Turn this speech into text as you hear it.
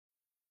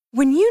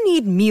When you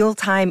need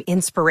mealtime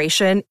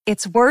inspiration,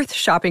 it's worth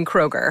shopping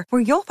Kroger,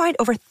 where you'll find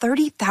over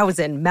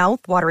 30,000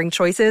 mouth-watering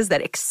choices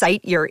that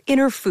excite your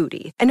inner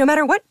foodie. And no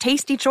matter what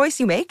tasty choice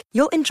you make,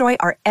 you'll enjoy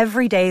our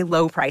everyday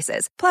low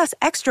prices, plus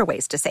extra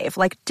ways to save,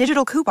 like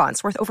digital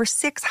coupons worth over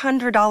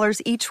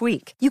 $600 each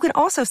week. You can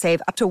also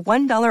save up to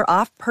 $1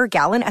 off per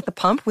gallon at the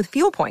pump with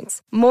fuel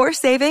points. More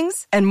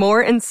savings and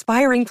more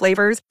inspiring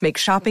flavors make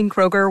shopping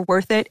Kroger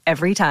worth it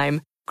every time.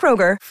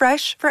 Kroger,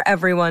 fresh for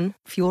everyone.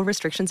 Fuel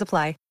restrictions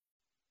apply.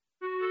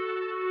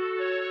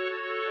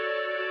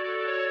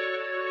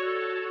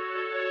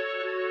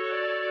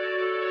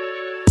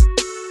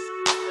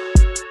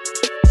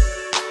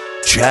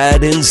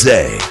 Chad and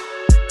Zay.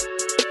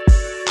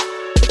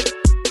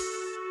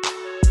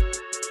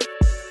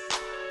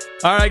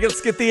 All right, let's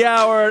get the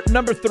hour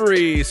number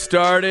 3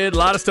 started. A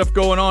lot of stuff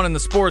going on in the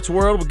sports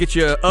world. We'll get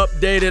you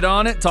updated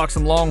on it. Talk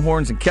some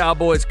Longhorns and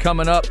Cowboys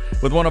coming up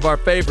with one of our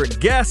favorite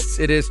guests.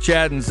 It is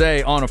Chad and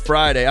Zay on a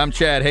Friday. I'm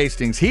Chad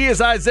Hastings. He is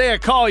Isaiah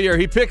Collier.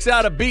 He picks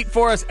out a beat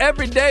for us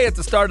every day at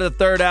the start of the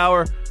third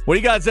hour. What do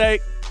you got, Zay?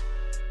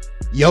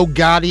 Yo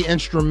Gotti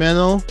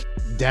instrumental,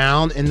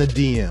 Down in the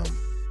DM.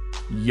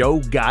 Yo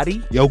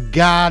Gotti? Yo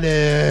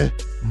Gotti.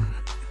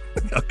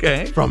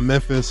 Okay. From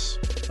Memphis.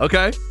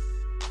 Okay.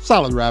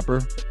 Solid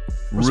rapper.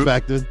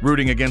 Respected.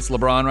 Rooting against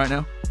LeBron right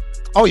now?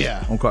 Oh,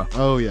 yeah. Okay.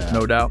 Oh, yeah.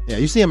 No doubt. Yeah,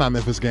 you see him at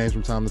Memphis games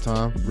from time to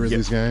time,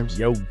 Grizzlies games.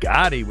 Yo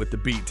Gotti with the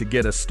beat to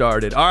get us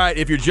started. All right,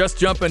 if you're just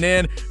jumping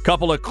in,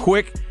 couple of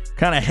quick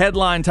kind of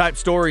headline type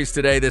stories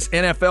today. This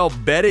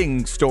NFL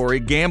betting story,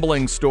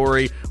 gambling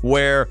story,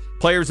 where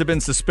players have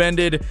been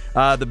suspended.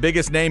 The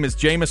biggest name is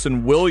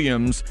Jamison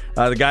Williams,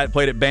 the guy that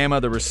played at Bama,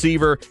 the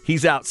receiver.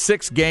 He's out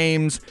 6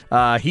 games.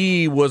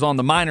 He was on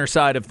the minor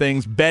side of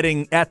things,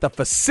 betting at the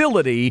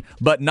facility,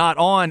 but not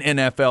on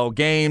NFL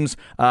games.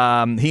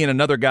 He and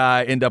another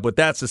guy end up with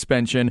that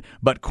suspension,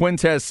 but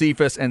Quintez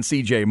Cephas and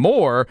C.J.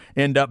 Moore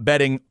end up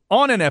betting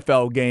on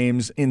NFL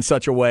games in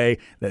such a way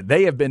that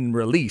they have been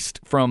released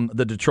from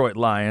the Detroit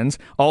Lions.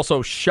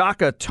 Also,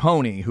 Shaka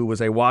Toney, who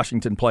was a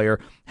Washington player,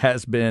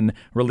 has been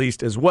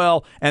released as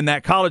well. And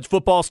that college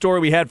football story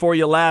we had for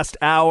you last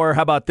hour,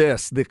 how about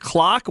this? The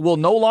clock will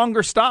no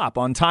longer stop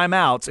on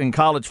timeouts in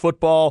college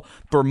football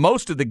for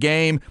most of the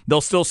game.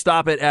 They'll still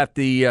stop it at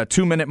the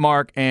 2-minute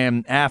mark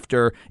and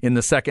after in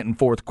the second and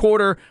fourth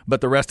quarter, but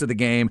the rest of the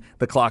game,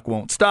 the clock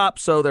won't stop,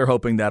 so they're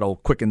hoping that'll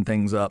quicken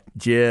things up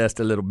just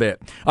a little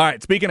bit. All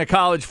right, speaking of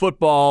college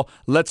football,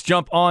 let's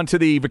jump on to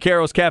the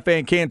Vaqueros Cafe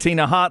and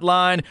Cantina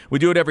hotline. We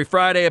do it every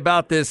Friday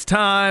about this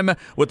time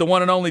with the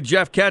one and only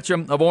Jeff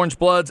Ketchum of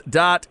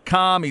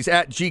orangebloods.com. He's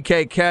at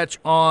GK Catch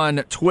on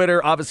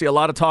Twitter. Obviously, a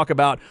lot of talk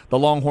about the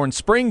Longhorn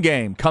spring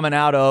game coming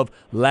out of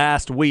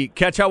last week.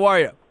 Ketch, how are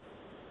you?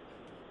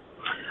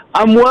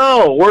 I'm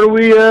well. Where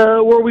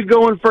are we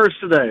going first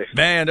today?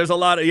 Man, there's a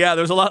lot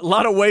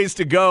of ways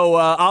to go.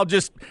 I'll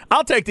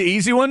take the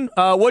easy one.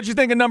 What'd you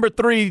think of number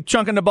 3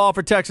 chunking the ball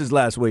for Texas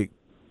last week?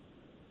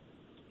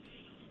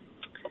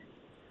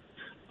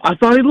 I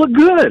thought he looked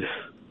good.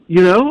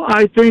 You know,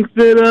 I think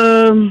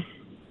that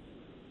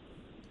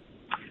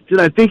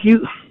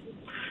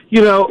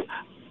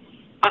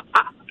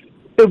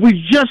if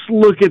we just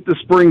look at the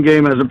spring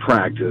game as a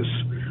practice,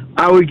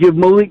 I would give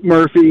Malik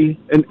Murphy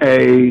an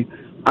A.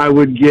 I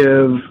would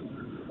give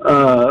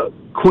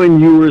Quinn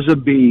Ewers a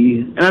B,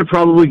 and I'd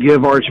probably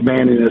give Arch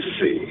Manning a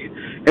C,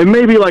 and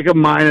maybe like a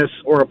minus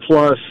or a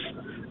plus.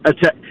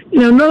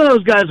 None of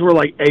those guys were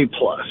like A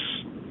plus.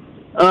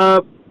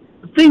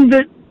 Thing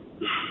that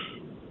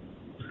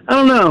I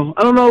don't know.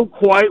 I don't know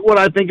quite what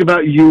I think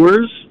about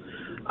Ewers.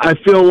 I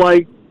feel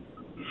like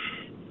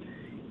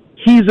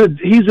he's a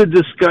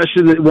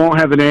discussion that won't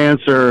have an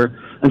answer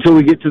until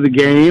we get to the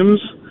games.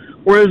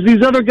 Whereas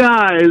these other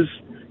guys,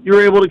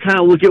 you're able to kind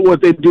of look at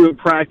what they do in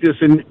practice,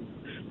 and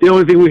the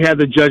only thing we have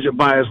to judge it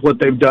by is what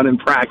they've done in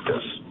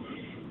practice.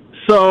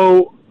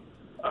 So,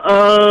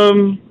 I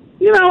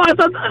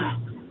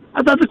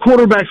thought the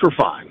quarterbacks were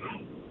fine.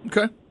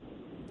 Okay.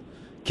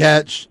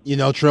 Catch,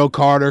 Trill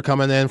Carter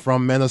coming in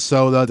from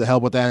Minnesota to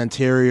help with that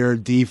interior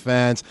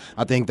defense.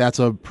 I think that's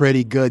a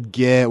pretty good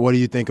get. What do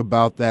you think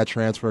about that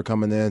transfer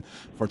coming in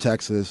for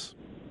Texas?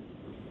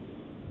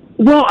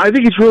 Well, I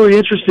think it's really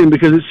interesting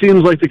because it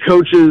seems like the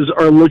coaches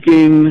are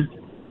looking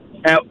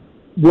at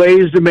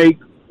ways to make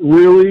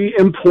really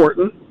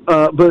important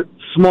but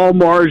small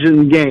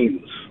margin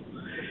gains.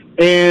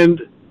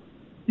 And,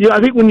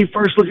 I think when you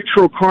first look at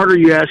Trill Carter,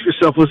 you ask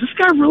yourself, was this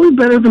guy really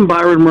better than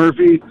Byron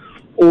Murphy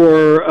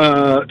or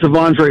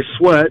T'Vondre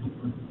Sweat?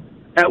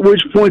 At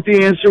which point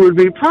the answer would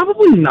be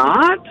probably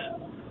not.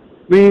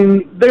 I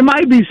mean, they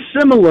might be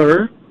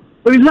similar,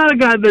 but he's not a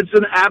guy that's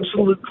an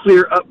absolute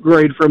clear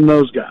upgrade from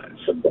those guys.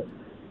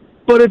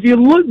 But if you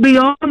look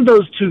beyond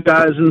those two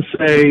guys and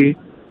say,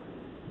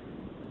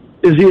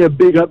 is he a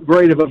big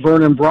upgrade of a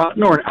Vernon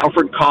Broughton or an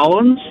Alfred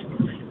Collins?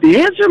 The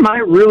answer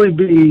might really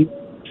be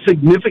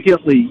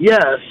significantly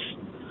yes.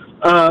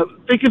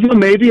 Think of him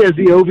maybe as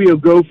the Ovie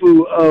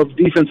Ogofu of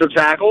defensive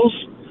tackles.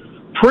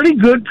 Pretty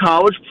good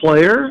college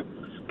player,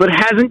 but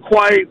hasn't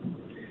quite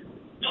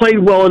played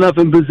well enough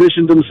and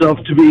positioned himself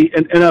to be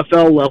an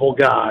NFL level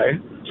guy.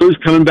 So he's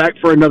coming back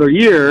for another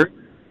year,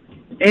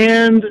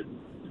 and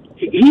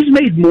he's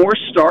made more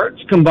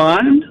starts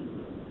combined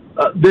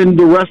than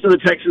the rest of the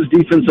Texas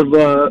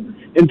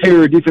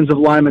interior defensive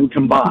linemen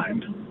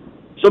combined.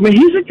 So, I mean,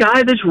 he's a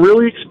guy that's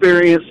really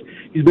experienced.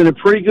 He's been a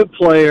pretty good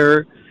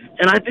player,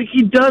 and I think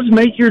he does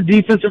make your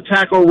defensive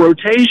tackle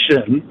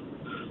rotation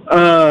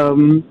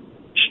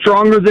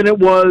stronger than it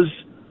was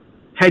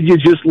had you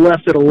just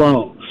left it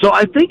alone. So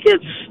I think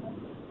it's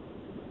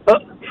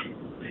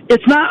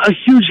not a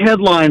huge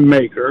headline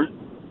maker,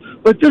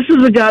 but this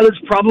is a guy that's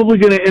probably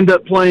going to end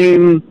up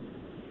playing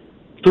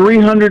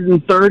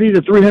 330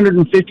 to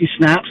 350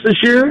 snaps this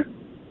year,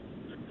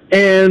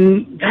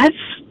 and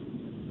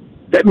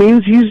that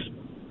means he's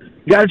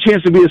got a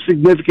chance to be a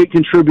significant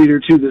contributor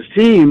to this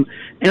team.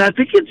 And I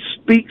think it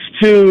speaks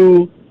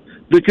to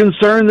the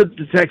concern that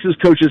the Texas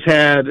coaches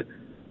had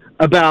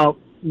about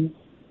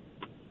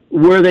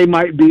where they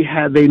might be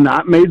had they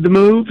not made the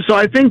move. So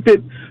I think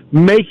that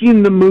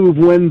making the move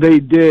when they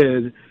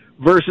did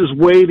versus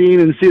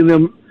waiting and seeing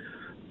them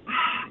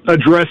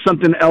address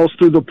something else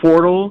through the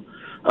portal,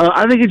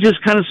 I think it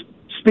just kind of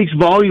speaks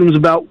volumes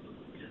about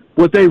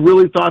what they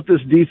really thought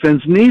this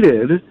defense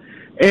needed.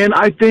 And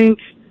I think,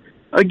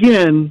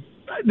 again,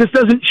 this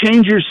doesn't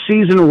change your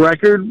season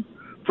record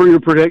for your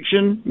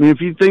prediction. I mean,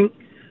 if you think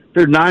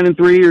they're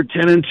 9-3 or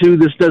 10-2,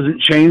 this doesn't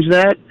change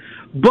that.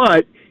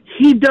 But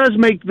he does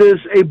make this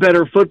a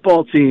better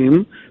football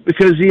team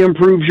because he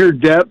improves your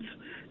depth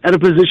at a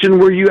position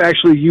where you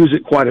actually use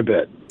it quite a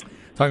bit.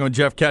 Talking with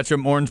Jeff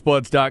Ketchum,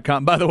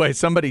 orangebloods.com. By the way,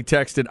 somebody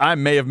texted, I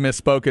may have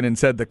misspoken and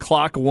said the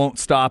clock won't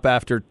stop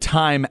after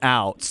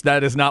timeouts.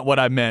 That is not what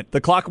I meant.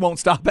 The clock won't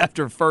stop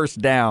after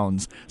first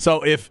downs.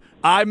 So if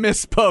I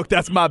misspoke,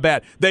 that's my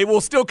bad. They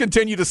will still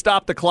continue to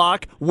stop the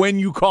clock when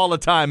you call a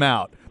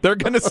timeout. They're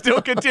going to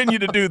still continue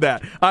to do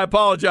that. I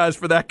apologize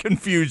for that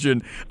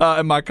confusion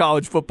in my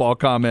college football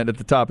comment at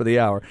the top of the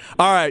hour.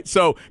 All right,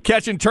 so,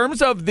 Ketch, in terms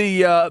of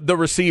the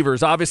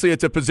receivers, obviously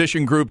it's a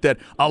position group that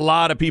a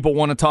lot of people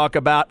want to talk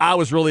about. I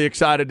was really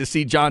excited to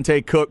see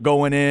Jonte Cook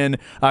going in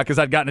because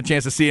I'd gotten a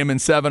chance to see him in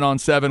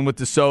 7-on-7 with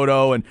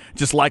DeSoto and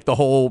just like the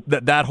whole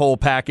that whole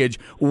package.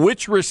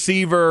 Which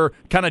receiver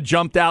kind of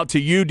jumped out to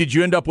you? Did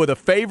you end up with a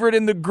favorite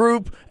in the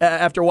group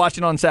after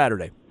watching on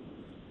Saturday?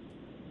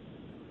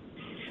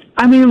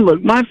 I mean,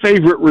 look, my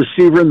favorite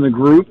receiver in the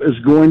group is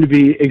going to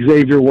be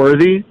Xavier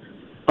Worthy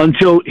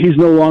until he's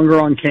no longer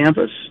on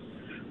campus.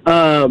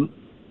 That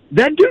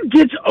dude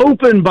gets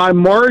open by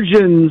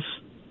margins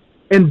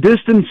and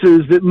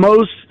distances that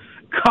most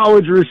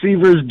college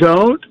receivers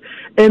don't.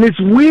 And it's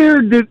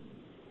weird that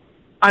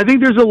I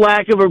think there's a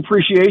lack of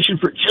appreciation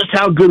for just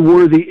how good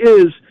Worthy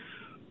is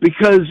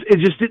because it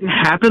just didn't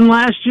happen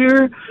last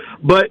year.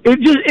 But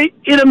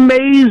it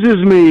amazes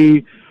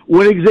me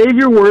when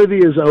Xavier Worthy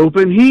is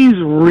open, he's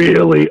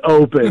really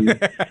open.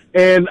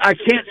 And I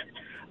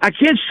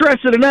can't stress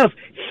it enough.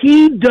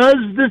 He does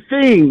the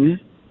thing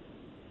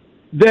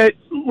that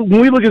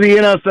when we look at the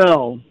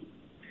NFL,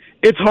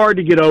 it's hard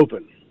to get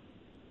open.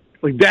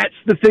 Like that's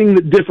the thing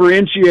that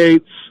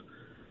differentiates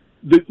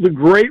the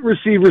great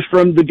receivers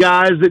from the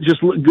guys that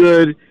just look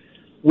good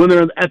when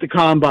they're at the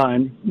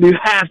combine. You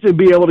have to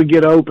be able to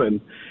get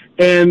open.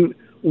 And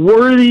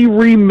Worthy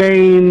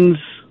remains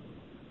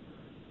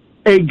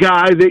a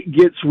guy that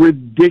gets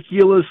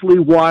ridiculously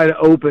wide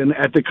open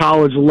at the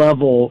college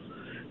level.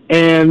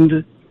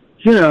 And,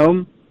 you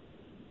know,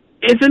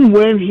 if and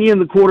when he and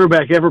the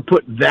quarterback ever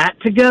put that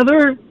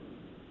together,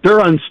 they're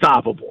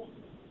unstoppable.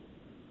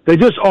 They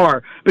just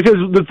are. Because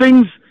the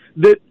things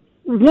that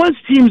once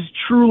teams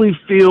truly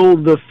feel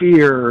the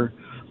fear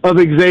of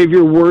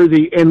Xavier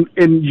Worthy and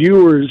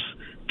Ewers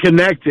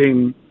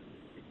connecting,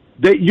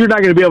 that you're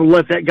not going to be able to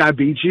let that guy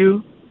beat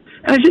you.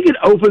 And I think it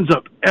opens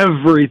up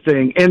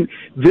everything. And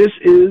this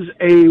is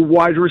a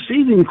wide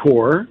receiving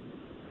core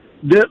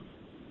that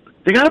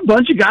they got a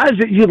bunch of guys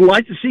that you'd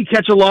like to see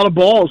catch a lot of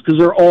balls because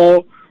they're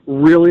all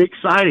really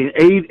exciting.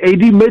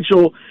 A.D.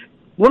 Mitchell,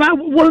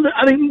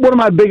 I think one of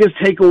my biggest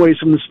takeaways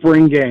from the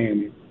spring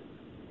game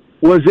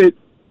was that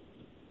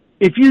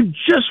if you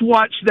just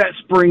watched that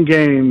spring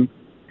game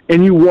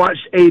and you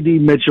watched A.D.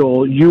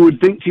 Mitchell, you would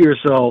think to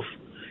yourself,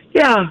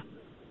 yeah,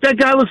 that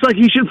guy looks like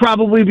he should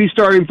probably be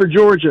starting for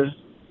Georgia.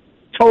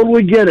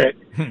 Totally get it.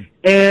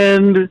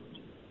 And,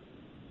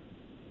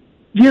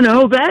 you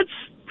know, that's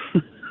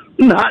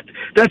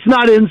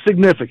not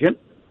insignificant.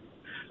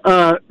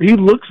 He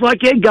looks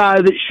like a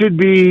guy that should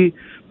be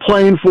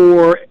playing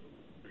for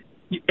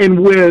and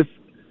with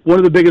one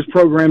of the biggest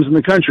programs in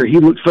the country. He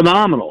looks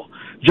phenomenal.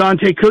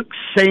 Jonte Cook,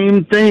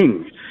 same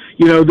thing.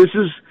 You know, this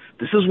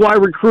is why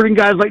recruiting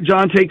guys like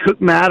Jonte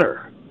Cook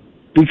matter,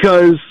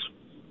 because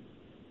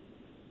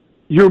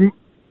you're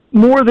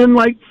more than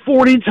like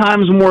 40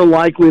 times more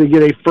likely to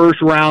get a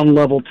first-round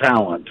level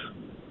talent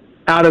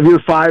out of your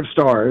 5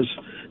 stars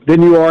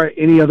than you are at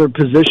any other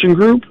position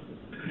group.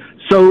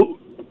 So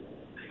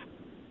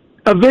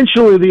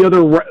eventually the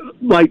other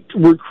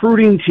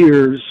recruiting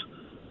tiers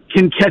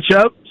can catch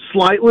up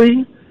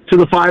slightly to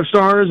the 5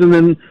 stars and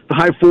then the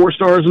high 4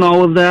 stars and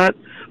all of that.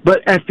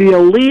 But at the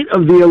elite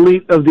of the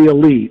elite of the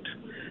elite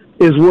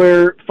is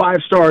where 5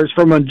 stars,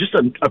 from just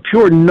a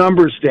pure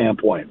number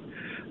standpoint,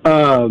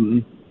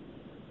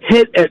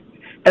 hit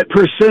at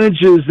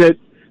percentages that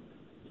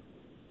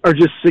are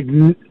just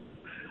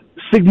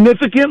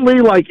significantly,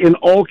 like in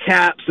all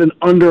caps and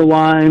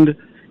underlined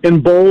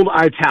in bold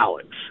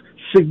italics,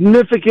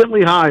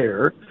 significantly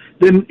higher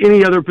than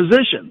any other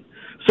position.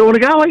 So when a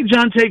guy like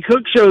Jonte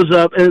Cook shows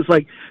up and it's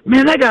like,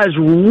 man, that guy's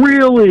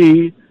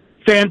really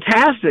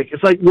fantastic.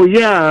 It's like, well,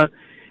 yeah,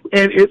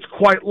 and it's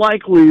quite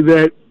likely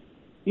that,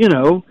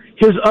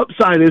 his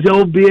upside is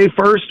he'll be a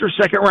first or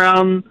second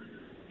round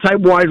type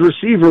wide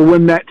receiver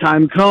when that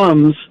time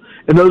comes,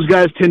 and those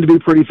guys tend to be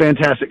pretty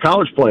fantastic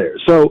college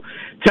players. So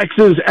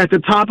Texas, at the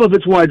top of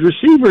its wide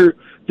receiver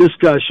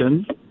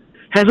discussion,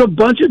 has a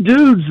bunch of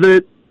dudes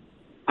that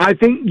I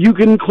think you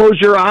can close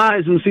your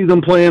eyes and see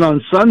them playing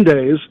on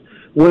Sundays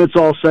when it's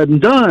all said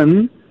and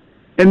done.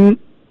 And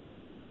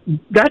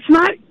that's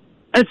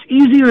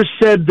easier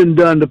said than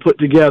done to put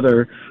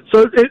together.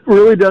 So it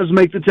really does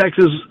make the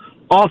Texas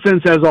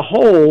offense as a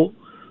whole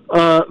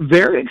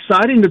very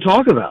exciting to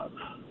talk about.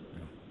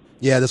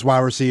 Yeah, this wide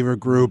receiver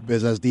group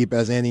is as deep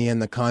as any in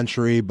the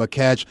country. But,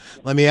 Ketch,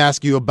 let me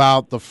ask you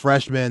about the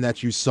freshman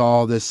that you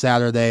saw this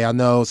Saturday. I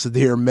know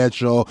Sadir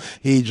Mitchell,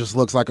 he just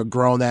looks like a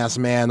grown-ass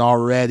man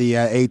already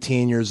at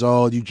 18 years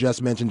old. You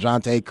just mentioned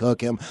Jonte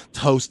Cook, him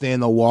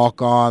toasting the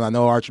walk-on. I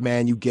know,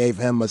 Archman, you gave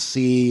him a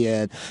C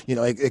and,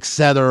 et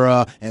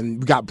cetera. And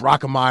we got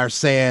Brockemeyer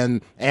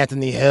saying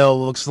Anthony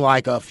Hill looks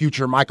like a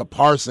future Micah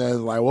Parsons.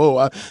 Like,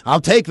 whoa,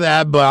 I'll take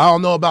that, but I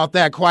don't know about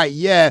that quite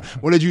yet.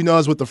 What did you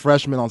notice with the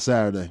freshman on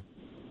Saturday?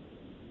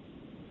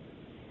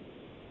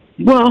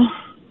 Well,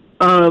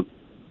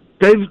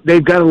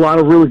 they've got a lot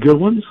of really good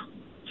ones.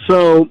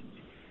 So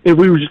if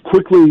we were just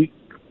quickly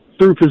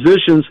through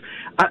positions,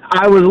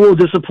 I was a little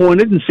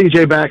disappointed in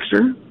C.J.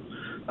 Baxter.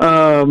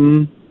 I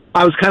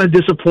was kind of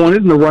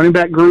disappointed in the running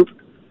back group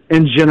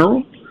in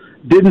general.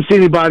 Didn't see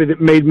anybody that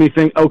made me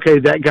think, okay,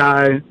 that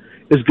guy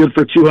is good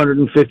for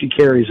 250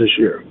 carries this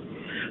year.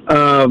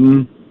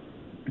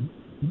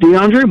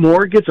 DeAndre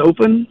Moore gets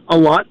open a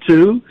lot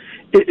too.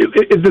 I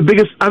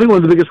think one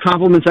of the biggest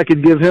compliments I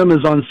could give him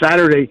is on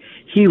Saturday,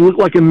 he looked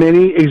like a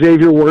mini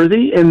Xavier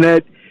Worthy, and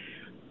that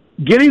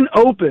getting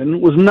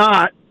open was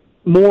not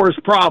Moore's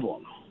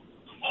problem.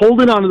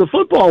 Holding onto the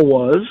football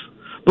was,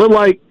 but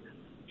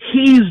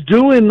he's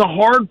doing the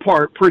hard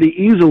part pretty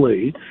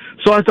easily.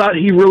 So I thought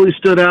he really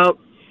stood out.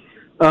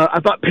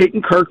 I thought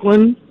Peyton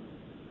Kirkland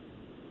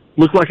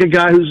looked like a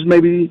guy who's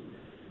maybe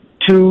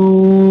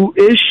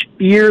 2-ish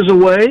years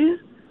away,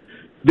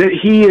 that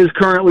he is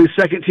currently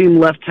second-team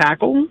left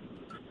tackle.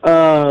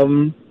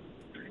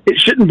 It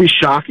shouldn't be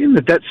shocking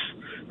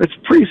that's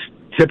pretty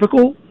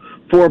typical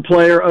for a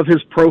player of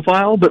his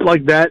profile, but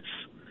that's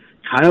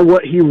kind of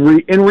what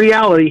in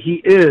reality he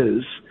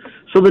is.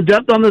 So the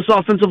depth on this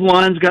offensive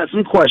line's got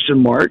some question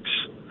marks.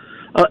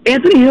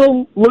 Anthony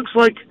Hill looks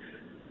like,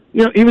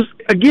 he was,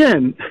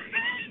 again,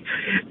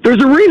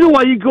 there's a reason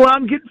why you go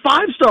out and get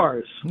 5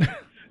 stars,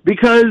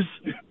 because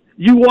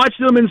you watch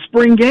them in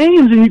spring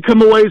games and you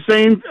come away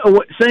saying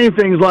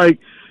things like,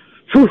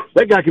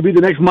 that guy could be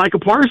the next Micah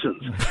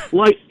Parsons.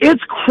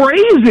 It's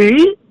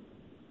crazy.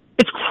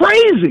 It's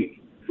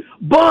crazy.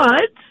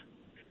 But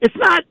it's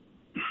not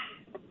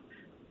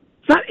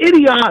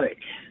idiotic.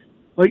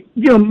 I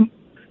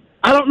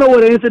don't know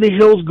what Anthony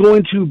Hill's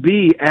going to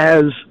be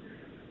as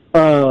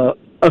a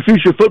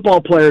future football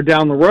player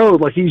down the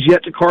road. He's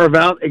yet to carve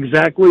out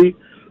exactly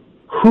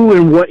who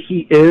and what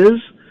he is.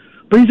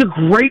 But he's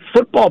a great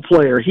football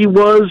player. He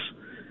was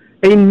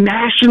a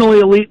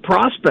nationally elite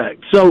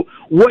prospect. So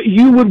what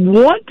you would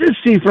want to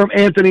see from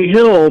Anthony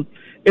Hill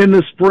in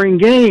the spring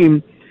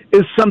game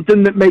is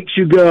something that makes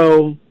you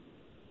go,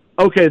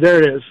 okay,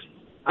 there it is.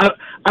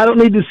 I don't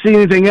need to see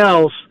anything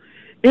else.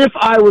 If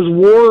I was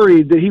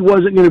worried that he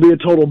wasn't going to be a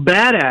total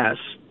badass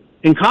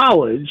in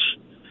college,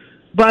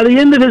 by the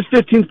end of his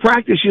 15th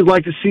practice, you'd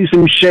like to see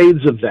some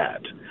shades of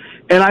that.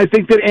 And I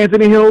think that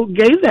Anthony Hill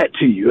gave that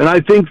to you. And I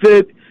think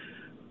that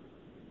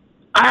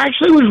I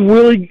actually was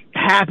really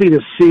happy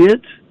to see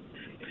it.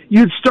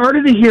 You'd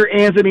started to hear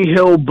Anthony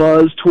Hill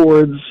buzz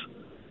towards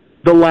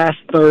the last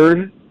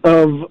third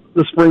of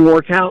the spring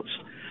workouts,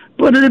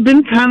 but it had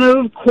been kind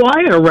of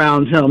quiet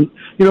around him.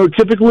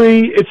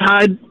 Typically it's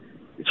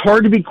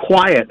hard to be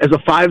quiet as a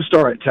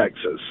 5-star at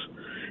Texas.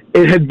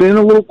 It had been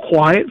a little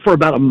quiet for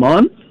about a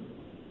month,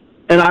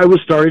 and I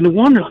was starting to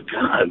wonder,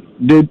 God,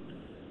 did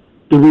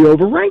we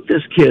overrank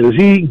this kid? Is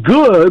he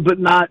good but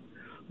not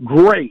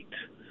great?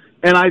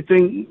 And I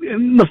think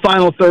in the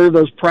final third of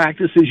those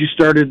practices, you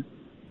started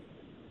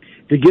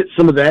to get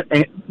some of that,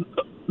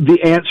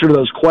 the answer to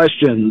those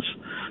questions.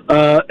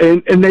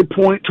 And they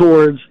point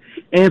towards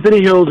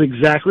Anthony Hill's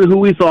exactly who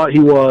we thought he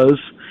was,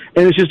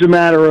 and it's just a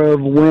matter of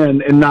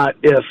when and not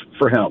if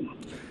for him.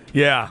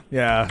 Yeah.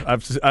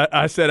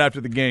 I said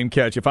after the game,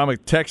 Ketch, if I'm a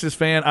Texas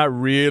fan, I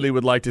really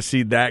would like to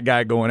see that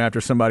guy going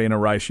after somebody in a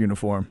Rice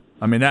uniform.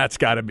 I mean, that's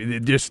got to be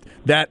just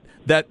that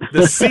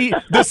the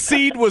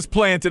seed was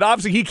planted.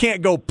 Obviously, he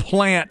can't go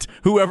plant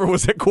whoever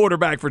was at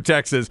quarterback for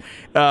Texas,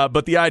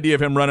 but the idea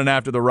of him running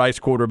after the Rice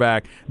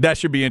quarterback, that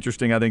should be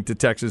interesting, I think, to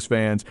Texas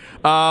fans.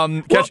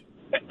 And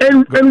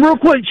real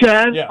quick,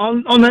 Chad,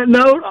 on that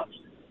note,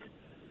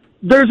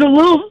 there's a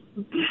little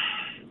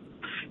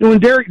when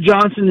Derek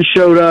Johnson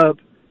showed up,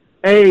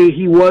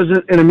 he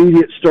wasn't an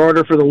immediate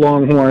starter for the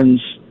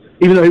Longhorns,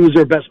 even though he was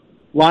their best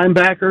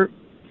linebacker.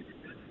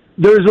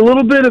 There's a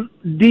little bit of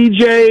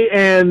DJ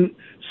and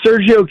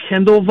Sergio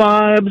Kendall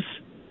vibes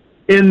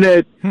in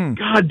that,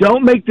 God,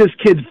 don't make this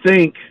kid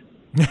think.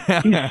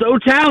 He's so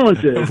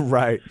talented.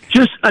 Right.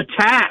 Just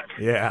attack.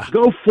 Yeah.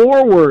 Go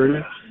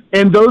forward.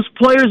 And those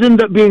players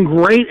end up being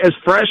great as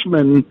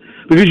freshmen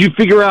because you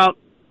figure out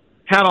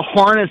how to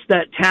harness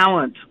that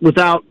talent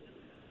without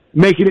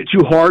making it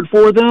too hard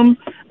for them.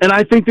 And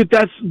I think that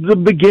that's the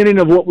beginning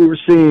of what we were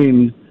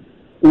seeing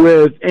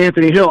with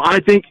Anthony Hill. I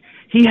think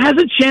he has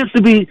a chance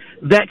to be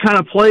that kind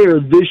of player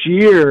this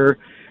year,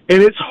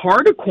 and it's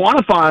hard to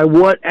quantify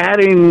what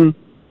adding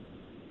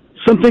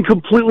something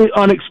completely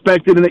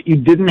unexpected and that you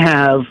didn't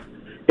have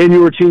in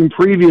your team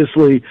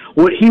previously,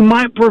 what he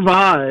might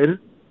provide.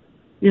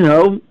 You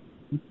know,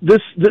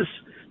 this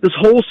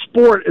whole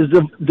sport is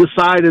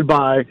decided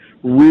by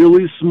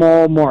really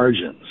small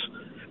margins.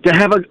 To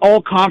have an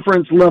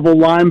all-conference level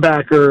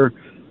linebacker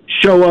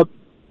show up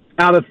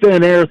out of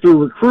thin air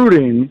through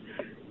recruiting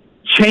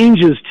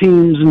changes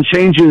teams and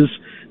changes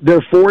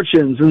their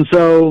fortunes. And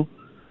so,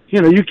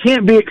 you know, you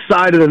can't be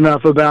excited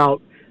enough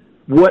about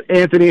what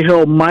Anthony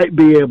Hill might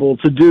be able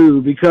to do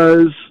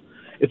because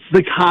it's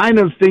the kind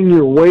of thing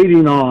you're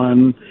waiting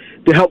on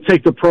to help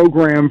take the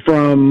program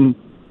from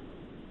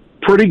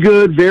pretty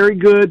good, very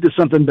good, to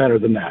something better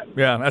than that.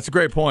 Yeah, that's a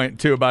great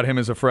point, too, about him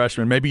as a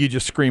freshman. Maybe you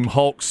just scream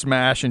Hulk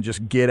smash and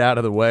just get out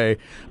of the way.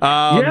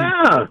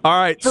 Yeah. All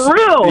right. For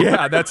real.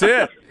 Yeah, that's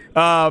it.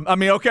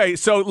 Okay,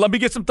 so let me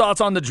get some thoughts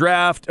on the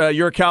draft.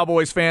 You're a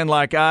Cowboys fan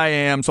like I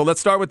am, so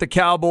let's start with the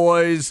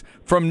Cowboys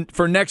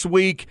for next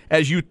week.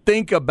 As you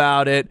think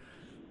about it,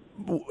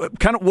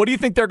 kind of what do you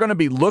think they're going to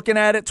be looking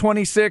at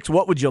 26?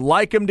 What would you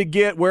like them to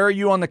get? Where are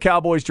you on the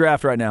Cowboys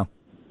draft right now?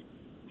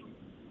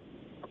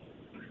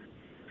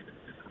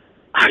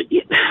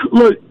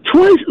 Look,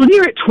 when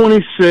you're at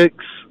 26,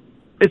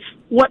 it's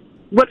what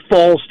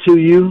falls to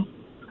you.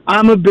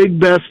 I'm a big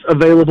best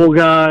available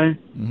guy.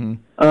 Mm-hmm.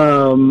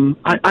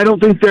 I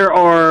don't think there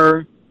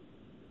are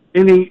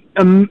any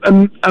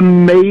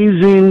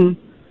amazing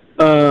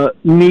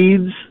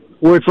needs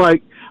where it's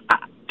like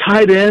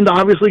tight end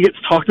obviously gets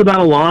talked about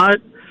a lot.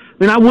 I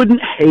mean, I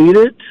wouldn't hate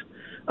it.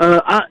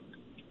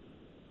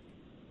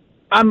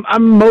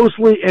 I'm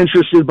mostly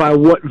interested by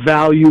what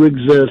value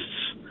exists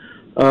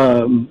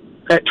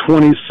at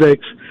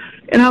 26,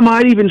 and I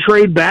might even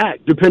trade back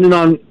depending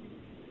on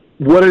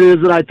what it is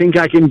that I think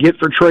I can get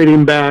for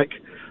trading back.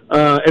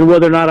 And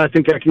whether or not I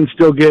think I can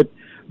still get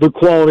the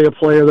quality of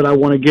player that I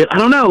want to get. I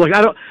don't know. Like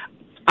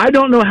I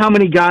don't know how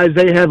many guys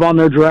they have on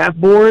their draft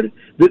board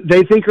that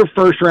they think are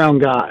first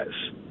round guys.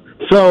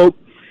 So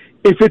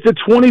if it's a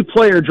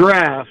 20-player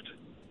draft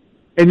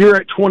and you're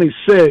at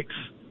 26,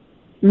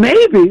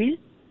 maybe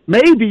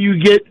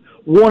you get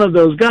one of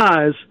those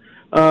guys.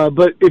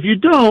 But if you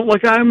don't,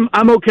 like I'm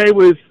okay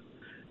with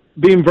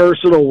being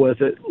versatile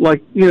with it.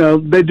 Like, you know,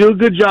 they do a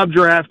good job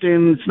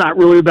drafting. It's not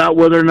really about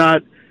whether or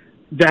not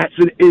that's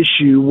an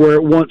issue where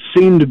it once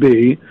seemed to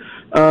be.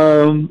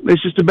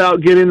 It's just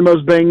about getting the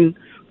most bang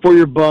for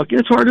your buck.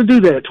 It's hard to do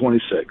that at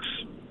 26.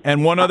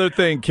 And one other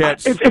thing,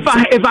 Ketch. If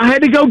I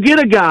had to go get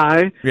a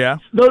guy, yeah,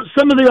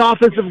 some of the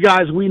offensive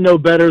guys we know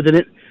better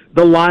than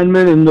the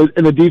linemen and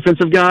the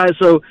defensive guys.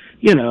 So,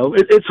 you know,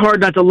 it's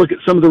hard not to look at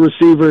some of the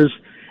receivers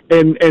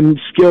and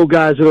skill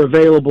guys that are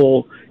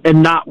available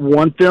and not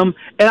want them.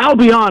 And I'll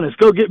be honest,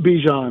 go get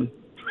Bijan.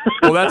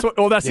 That's what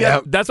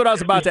I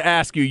was about to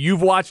ask you.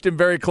 You've watched him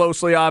very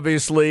closely,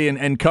 obviously,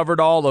 and covered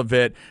all of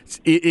it.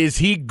 Is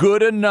he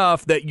good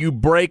enough that you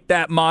break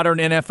that modern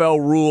NFL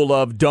rule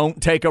of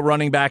don't take a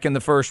running back in the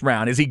first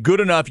round? Is he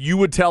good enough you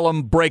would tell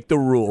him break the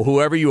rule,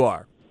 whoever you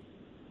are?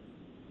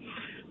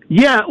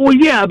 Yeah,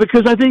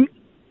 because I think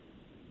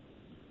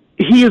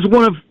he is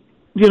one of,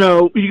 you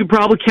know, you could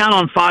probably count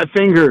on 5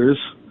 fingers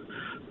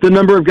the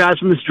number of guys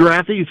from this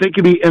draft that you think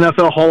could be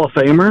NFL Hall of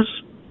Famers.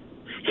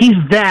 He's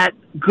that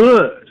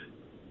good.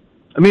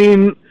 I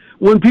mean,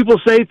 when people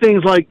say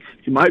things like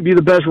he might be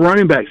the best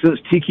running back since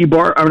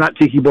not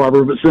Tiki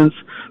Barber, but since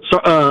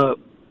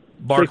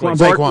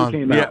Barkley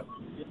came out.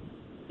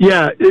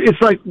 Yeah,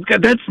 it's like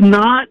that's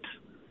not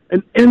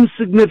an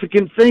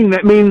insignificant thing.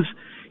 That means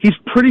he's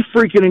pretty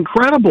freaking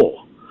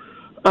incredible,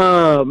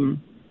 and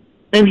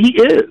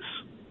he is.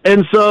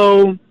 And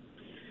so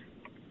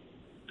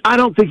I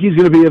don't think he's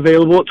going to be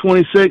available at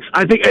 26.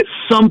 I think at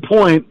some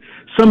point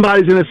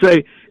somebody's going to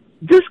say,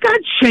 this guy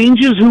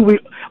changes who we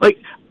 – like,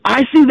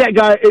 I see that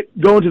guy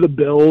going to the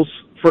Bills,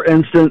 for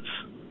instance,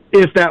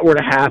 if that were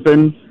to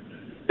happen.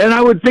 And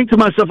I would think to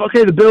myself,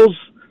 okay, the Bills,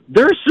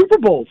 they're a Super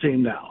Bowl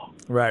team now.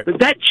 Right. But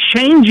that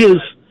changes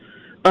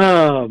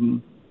a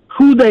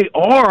who they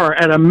are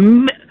at a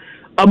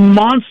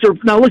monster.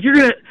 Now, look,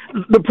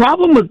 the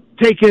problem with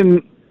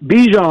taking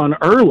Bijan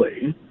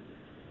early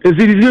is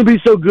that he's going to be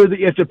so good that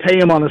you have to pay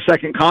him on a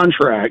second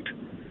contract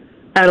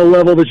at a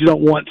level that you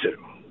don't want to.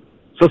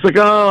 So it's like,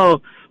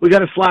 oh, we got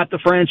to slap the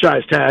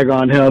franchise tag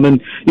on him,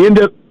 and you end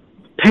up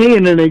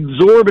paying an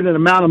exorbitant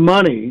amount of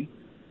money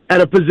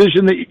at a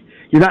position that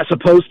you're not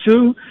supposed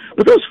to.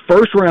 But those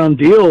first-round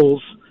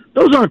deals,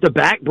 those aren't the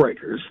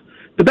backbreakers.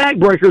 The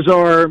backbreakers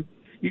are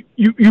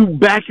you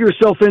back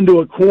yourself into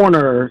a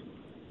corner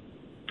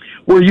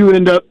where you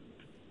end up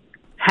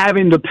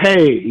having to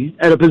pay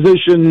at a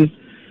position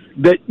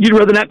that you'd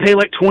rather not pay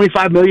like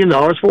 $25 million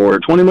for,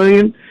 $20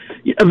 million.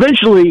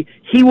 Eventually,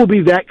 he will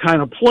be that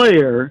kind of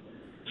player.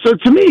 So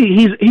to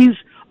me, he's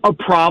a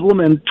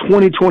problem in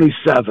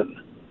 2027.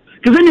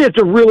 Because then you have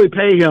to really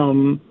pay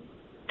him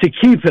to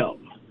keep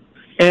him.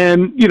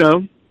 And,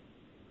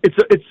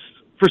 it's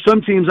for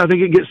some teams, I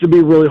think it gets to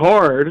be really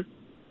hard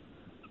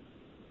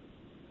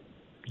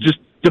just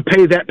to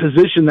pay that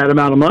position that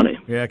amount of money.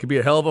 Yeah, it could be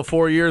a hell of a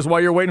 4 years while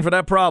you're waiting for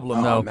that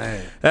problem, though.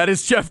 Man. That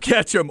is Jeff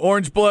Ketchum,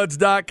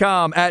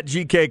 orangebloods.com, at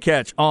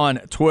GKCatch on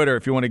Twitter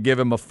if you want to give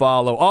him a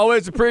follow.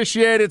 Always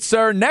appreciate it,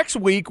 sir. Next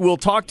week, we'll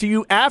talk to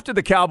you after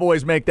the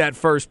Cowboys make that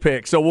first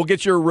pick. So we'll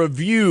get your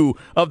review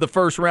of the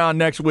first round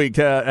next week.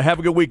 Have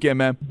a good weekend,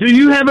 man. Do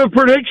you have a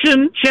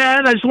prediction,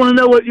 Chad? I just want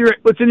to know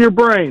what's in your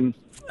brain.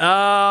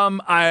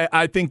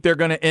 I think they're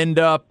going to end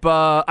up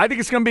I think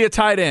it's going to be a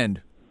tight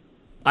end.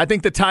 I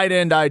think the tight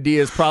end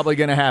idea is probably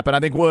going to happen.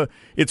 I think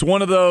it's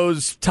one of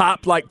those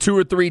top like 2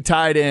 or 3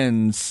 tight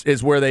ends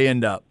is where they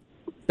end up.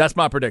 That's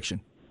my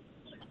prediction.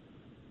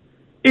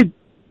 It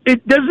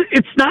doesn't.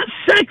 It's not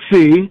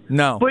sexy.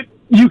 No, but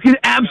you can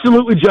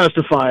absolutely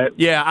justify it.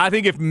 Yeah, I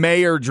think if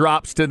Mayer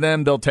drops to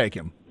them, they'll take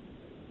him.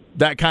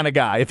 That kind of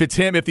guy. If it's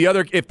him, if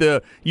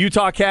the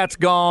Utah cat's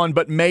gone,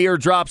 but Mayer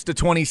drops to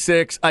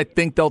 26, I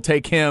think they'll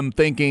take him,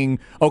 thinking,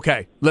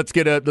 okay, let's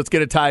get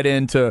a tight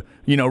end to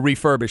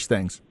refurbish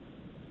things.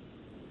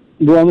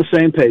 We're on the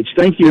same page.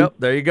 Thank you. Yep,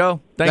 there you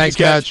go. Thanks,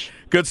 you, Catch.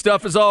 Good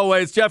stuff as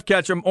always. Jeff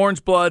Ketchum,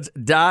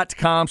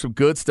 orangebloods.com. Some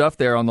good stuff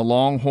there on the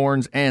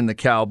Longhorns and the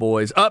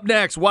Cowboys. Up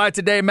next, Why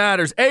Today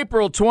Matters.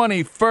 April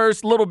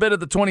 21st, a little bit of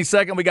the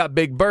 22nd. We got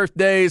big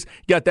birthdays.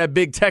 Got that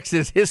big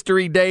Texas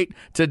history date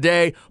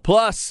today.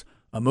 Plus,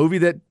 a movie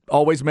that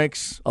always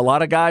makes a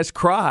lot of guys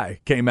cry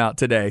came out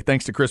today.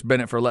 Thanks to Chris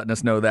Bennett for letting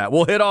us know that.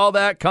 We'll hit all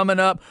that coming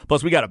up.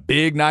 Plus, we got a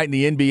big night in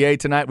the NBA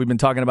tonight. We've been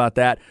talking about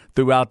that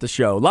throughout the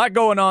show. A lot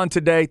going on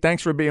today.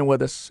 Thanks for being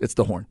with us. It's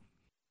The Horn.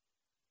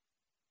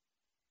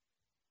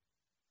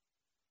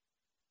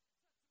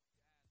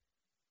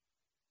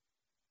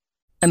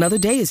 Another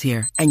day is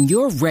here, and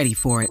you're ready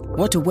for it.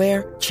 What to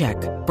wear? Check.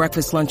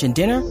 Breakfast, lunch, and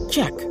dinner?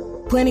 Check.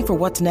 Planning for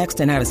what's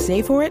next and how to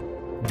save for it?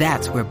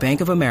 That's where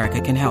Bank of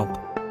America can help.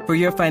 For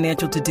your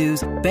financial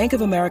to-dos, Bank of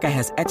America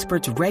has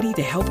experts ready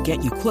to help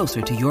get you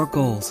closer to your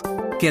goals.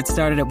 Get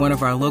started at one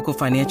of our local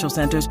financial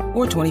centers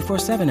or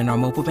 24/7 in our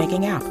mobile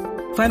banking app.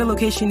 Find a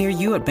location near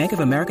you at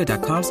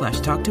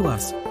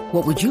bankofamerica.com/talktous.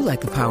 What would you like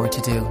the power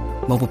to do?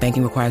 Mobile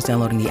banking requires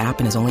downloading the app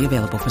and is only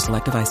available for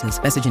select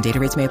devices. Message and data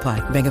rates may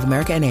apply. Bank of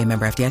America N.A.,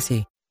 member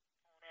FDIC.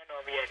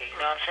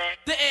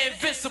 The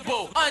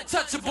invincible,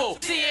 untouchable,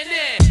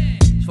 CNN.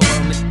 So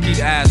keep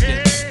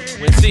asking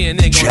when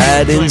CNN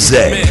Chad and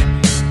Zay. We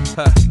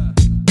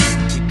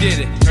did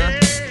it, huh?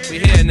 We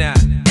here now.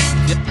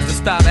 Just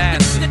stop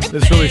asking.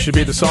 This really should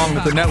be the song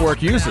that the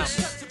network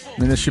uses. I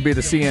mean, this should be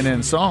the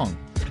CNN song.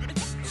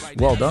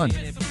 Well done.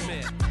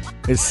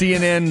 Is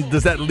CNN,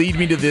 does that lead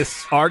me to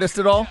this artist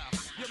at all?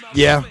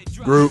 Yeah,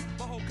 group.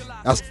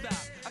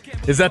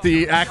 Is that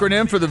the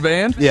acronym for the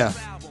band? Yeah.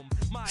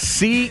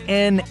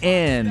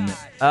 CNN.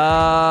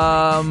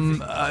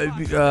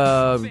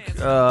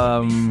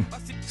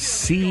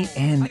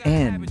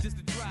 CNN.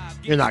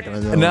 You're not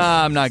going to know.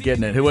 Nah, I'm not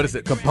getting it. What is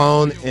it?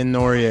 Capone and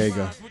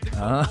Noriega.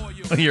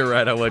 You're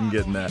right, I wasn't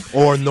getting that.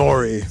 Or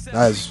Nori,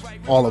 as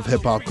all of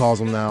hip-hop calls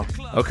them now.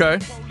 Okay.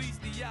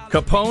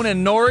 Capone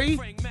and Nori?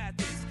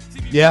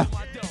 Yeah.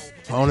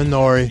 Capone and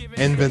Nori.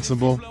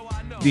 Invincible.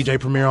 DJ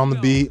Premier on the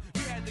beat.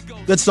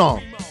 Good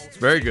song. It's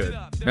very good.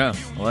 Yeah,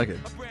 I like it.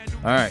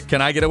 All right.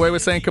 Can I get away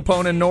with saying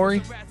Capone and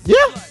Nori? Yeah.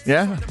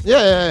 Yeah?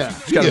 Yeah.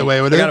 You get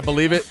away with it. I got to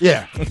believe it?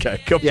 Yeah.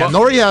 Okay. Capone. Yeah,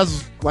 Nori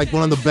has like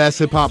one of the best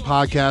hip-hop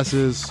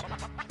podcasts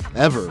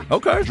ever.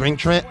 Okay. Drink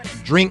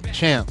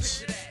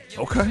Champs.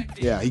 Okay.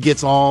 Yeah, he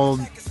gets all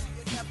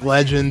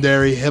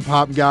legendary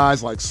hip-hop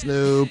guys like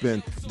Snoop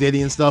and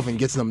Diddy and stuff and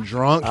gets them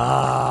drunk.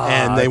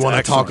 And they want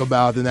to talk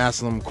about and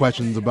ask them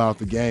questions about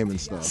the game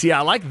and stuff. See,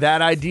 I like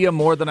that idea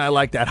more than I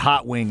like that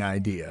hot wing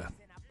idea.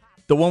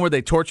 The one where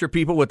they torture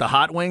people with the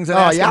hot wings and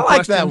ask them I like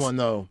questions. that one,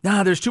 though.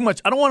 Nah, there's too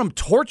much. I don't want them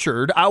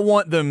tortured. I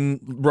want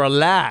them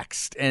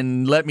relaxed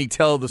and let me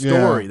tell the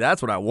story. Yeah.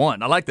 That's what I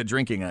want. I like the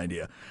drinking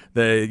idea.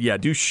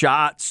 Do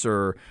shots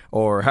or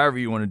however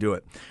you want to do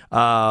it.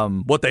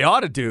 What they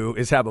ought to do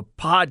is have a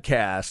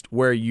podcast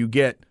where you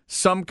get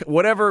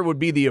whatever would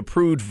be the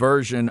approved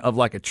version of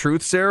like a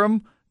truth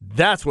serum.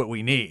 That's what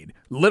we need.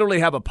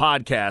 Literally have a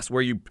podcast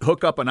where you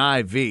hook up an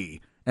IV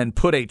and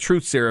put a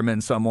truth serum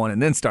in someone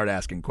and then start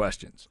asking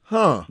questions.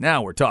 Huh.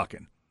 Now we're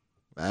talking.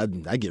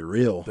 I get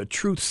real. The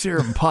Truth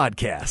Serum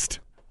Podcast.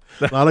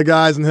 A lot of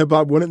guys in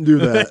hip-hop wouldn't do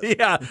that.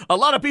 Yeah, a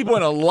lot of people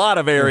in a lot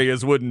of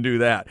areas wouldn't do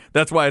that.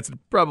 That's why it's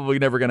probably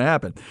never going to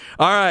happen.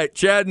 All right,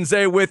 Chad and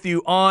Zay with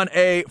you on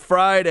a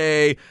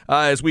Friday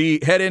as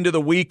we head into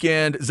the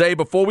weekend. Zay,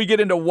 before we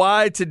get into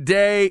why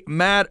today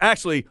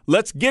actually,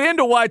 let's get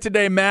into why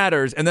today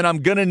matters, and then I'm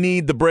going to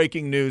need the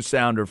breaking news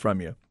sounder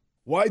from you.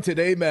 Why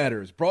Today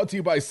Matters, brought to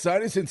you by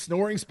Sinus and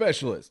Snoring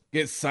Specialists.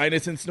 Get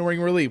sinus and snoring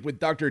relief with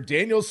Dr.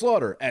 Daniel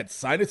Slaughter at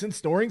Sinus and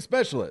Snoring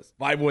Specialists,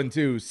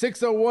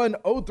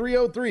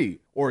 512-601-0303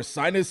 or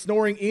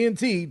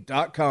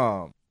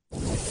sinussnoringent.com.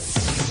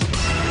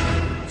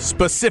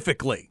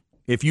 Specifically,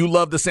 if you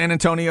love the San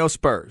Antonio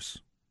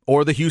Spurs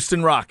or the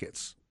Houston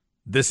Rockets,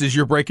 this is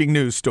your breaking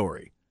news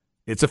story.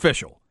 It's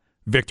official.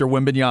 Victor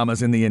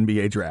Wembanyama's in the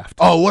NBA draft.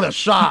 Oh, what a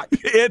shock.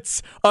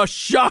 It's a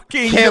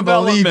shocking Can't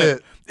development. believe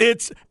it.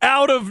 It's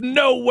out of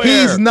nowhere.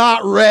 He's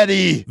not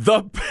ready.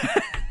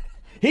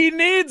 He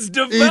needs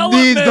development.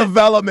 He needs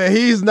development.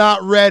 He's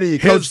not ready.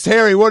 Coach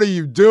Terry, what are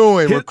you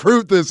doing?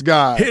 Recruit this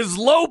guy. His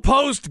low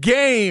post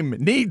game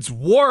needs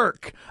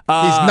work. He's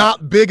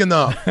not big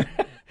enough.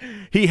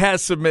 He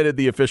has submitted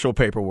the official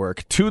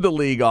paperwork to the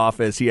league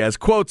office. He has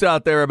quotes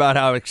out there about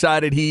how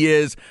excited he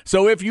is.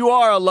 So if you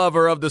are a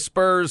lover of the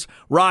Spurs,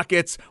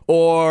 Rockets,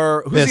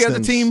 or who's the other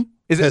team?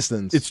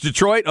 Pistons. It's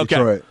Detroit? Okay.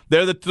 Detroit.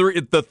 They're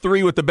the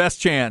three with the best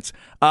chance.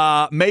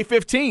 May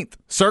 15th.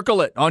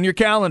 Circle it on your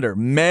calendar.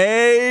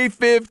 May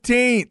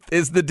 15th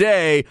is the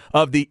day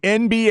of the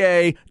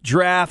NBA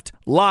draft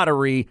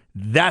lottery.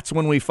 That's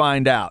when we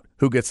find out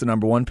who gets the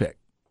number one pick.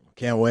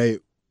 Can't wait.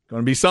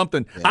 Going to be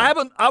something. Yeah.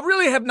 I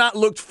really have not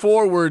looked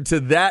forward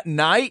to that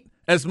night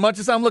as much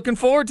as I'm looking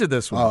forward to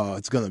this one. Oh,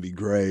 it's going to be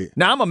great.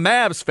 Now, I'm a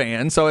Mavs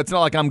fan, so it's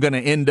not like I'm going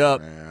to end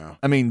up. Yeah.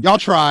 I mean, y'all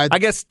tried. I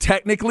guess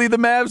technically the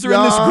Mavs are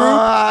in this group.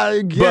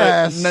 I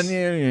guess.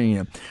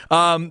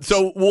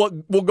 So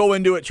we'll go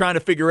into it trying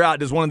to figure out,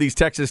 does one of these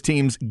Texas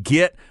teams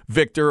get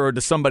Victor or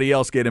does somebody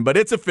else get him? But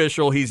it's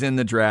official. He's in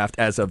the draft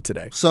as of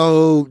today.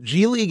 So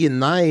G League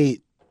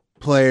Ignite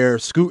player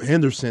Scoot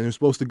Henderson, who's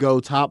supposed to go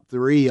top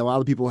 3, a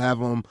lot of people have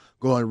him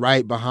going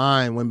right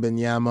behind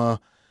Wembanyama.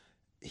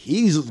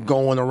 He's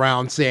going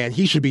around saying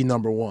he should be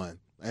number 1.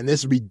 And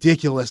it's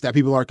ridiculous that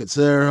people are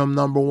considering him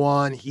number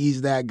 1.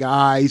 He's that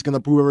guy. He's going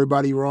to prove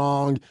everybody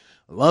wrong.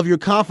 Love your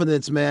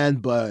confidence, man,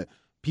 but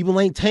people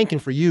ain't tanking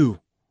for you.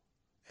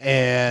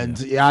 And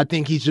yeah, I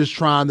think he's just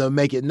trying to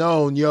make it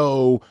known,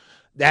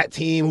 that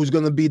team who's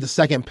going to be the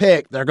second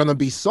pick, they're going to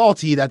be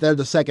salty that they're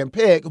the second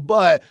pick,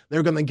 but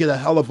they're going to get a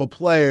hell of a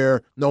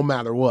player no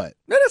matter what.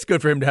 That's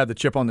good for him to have the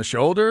chip on the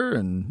shoulder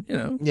and,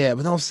 Yeah,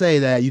 but don't say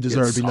that you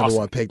deserve to be number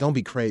 1 pick. Don't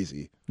be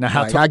crazy.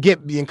 Now, I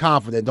get being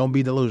confident. Don't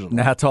be delusional.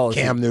 Now, how tall is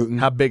Cam Newton?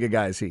 How big a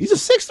guy is he? He's a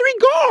 6'3"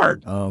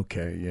 guard.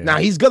 Okay, yeah. Now,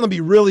 he's going to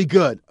be really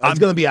good. He's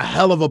going to be a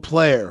hell of a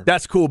player.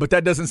 That's cool, but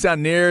that doesn't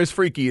sound near as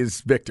freaky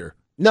as Victor.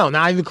 No,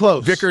 not even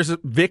close.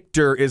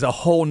 Victor is a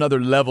whole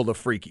nother level of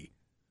freaky.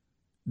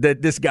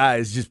 That this guy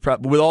is just,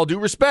 with all due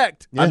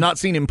respect, I've not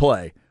seen him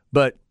play,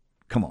 but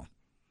come on.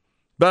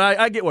 But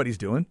I get what he's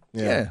doing.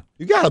 Yeah.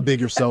 You got to big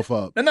yourself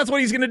up. And that's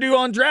what he's going to do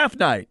on draft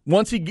night.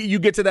 Once you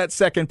get to that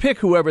second pick,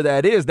 whoever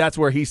that is, that's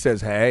where he says,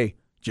 hey,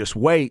 just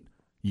wait.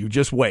 You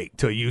just wait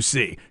till you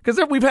see.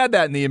 Because we've had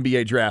that in the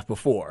NBA draft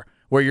before,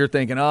 where you're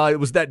thinking, it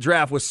was that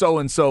draft with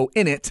so-and-so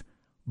in it,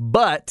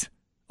 but...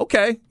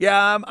 Okay,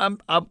 yeah, I'm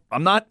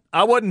not.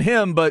 I wasn't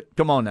him, but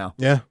come on now.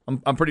 Yeah,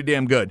 I'm pretty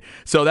damn good.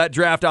 So that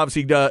draft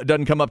obviously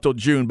doesn't come up till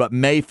June, but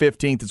May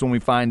 15th is when we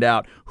find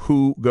out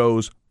who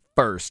goes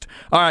first.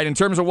 All right, in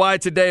terms of why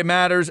today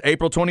matters,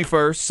 April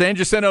 21st, San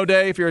Jacinto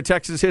Day. If you're a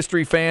Texas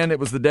history fan, it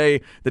was the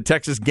day that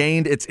Texas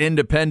gained its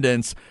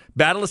independence.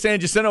 Battle of San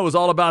Jacinto was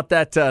all about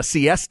that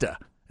siesta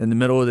in the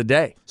middle of the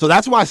day. So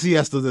that's why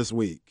siesta this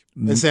week.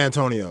 In San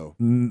Antonio.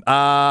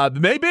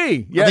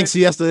 Maybe. Yeah. I think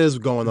siesta is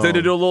going on. Did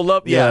it do a little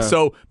love? Yeah.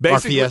 So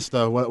basically, or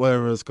fiesta,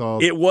 whatever it's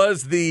called. It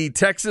was the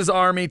Texas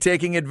Army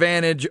taking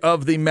advantage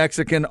of the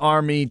Mexican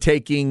Army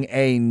taking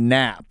a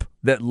nap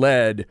that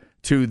led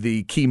to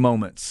the key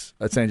moments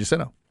at San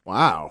Jacinto.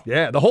 Wow.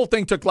 Yeah. The whole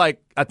thing took I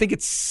think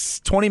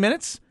it's 20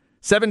 minutes,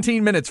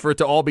 17 minutes for it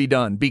to all be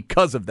done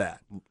because of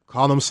that.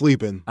 Caught them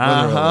sleeping.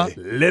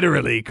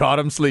 Literally caught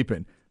them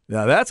sleeping.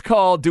 Now, that's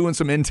called doing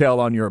some intel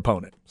on your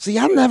opponent. See,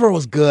 I never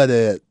was good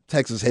at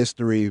Texas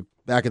history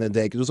back in the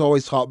day because it was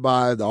always taught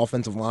by the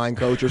offensive line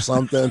coach or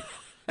something,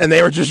 and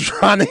they were just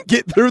trying to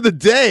get through the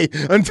day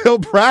until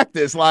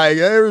practice. Like,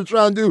 they were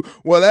trying to do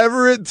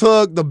whatever it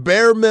took, the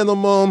bare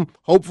minimum.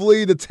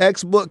 Hopefully the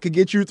textbook could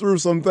get you through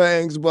some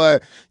things.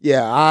 But,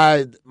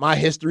 yeah, my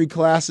history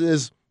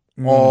classes,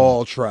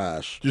 all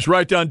trash. Just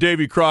write down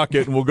Davy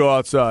Crockett and we'll go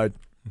outside.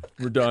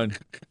 We're done.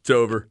 It's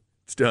over.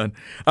 It's done.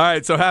 All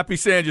right, so happy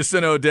San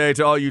Jacinto Day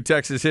to all you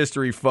Texas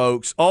history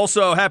folks.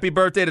 Also, happy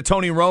birthday to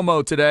Tony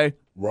Romo today.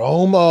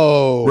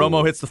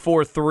 Romo hits the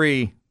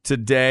 4-3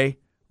 today,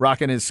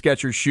 rocking his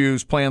Skechers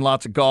shoes, playing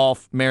lots of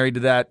golf, married to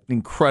that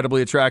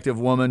incredibly attractive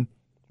woman.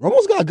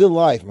 Romo's got a good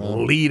life,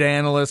 man. Lead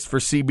analyst for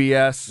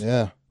CBS.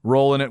 Yeah.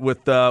 Rolling it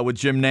with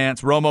Jim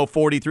Nantz. Romo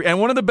 43, and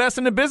one of the best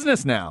in the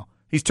business now.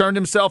 He's turned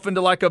himself into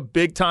like a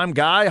big-time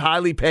guy,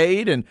 highly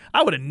paid, and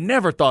I would have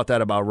never thought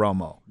that about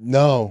Romo.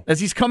 No.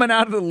 As he's coming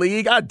out of the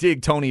league, I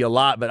dig Tony a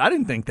lot, but I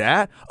didn't think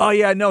that. Oh,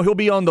 yeah, no, he'll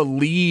be on the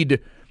lead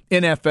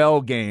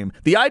NFL game.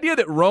 The idea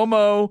that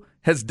Romo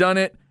has done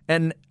it,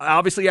 and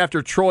obviously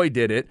after Troy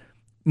did it,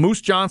 Moose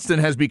Johnston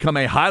has become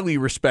a highly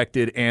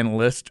respected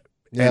analyst.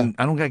 Yeah.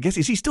 And I guess,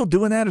 is he still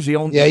doing that? Or is he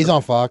on? Yeah, he's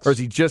on Fox. Or is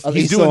he just, he's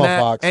he's still doing on that,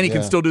 Fox, and he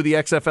can yeah. still do the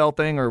XFL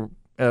thing, or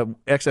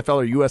XFL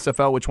or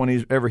USFL, which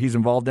one ever he's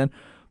involved in.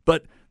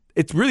 But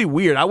it's really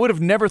weird. I would have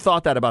never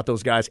thought that about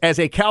those guys. As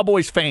a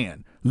Cowboys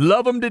fan,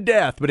 love them to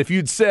death, but if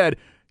you'd said,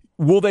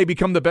 will they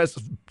become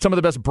some of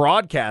the best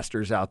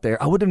broadcasters out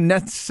there, I wouldn't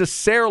have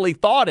necessarily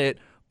thought it,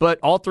 but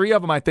all three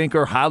of them, I think,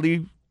 are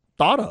highly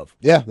thought of.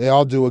 Yeah, they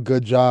all do a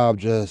good job.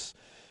 Just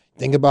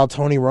think about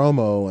Tony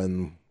Romo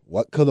and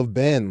what could have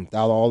been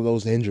without all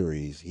those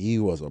injuries. He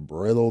was a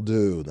brittle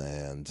dude,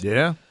 and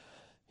Yeah.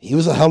 he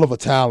was a hell of a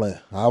talent.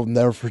 I'll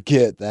never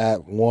forget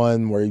that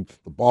one where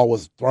the ball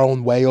was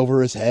thrown way over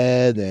his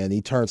head, and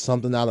he turned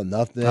something out of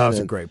nothing. That was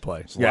a and great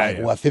play. it's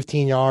like,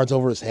 15 yards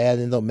over his head,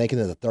 ended up making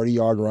it a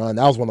 30-yard run.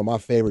 That was one of my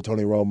favorite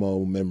Tony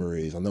Romo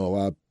memories. I know a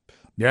lot of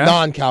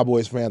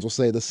non-Cowboys fans will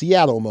say the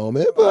Seattle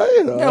moment, but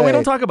we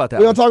don't talk about that.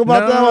 We don't talk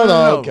about that one?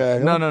 No. Okay.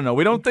 No.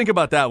 We don't think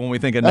about that when we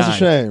think of That's nine. a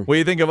shame.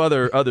 We think of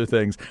other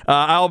things.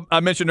 I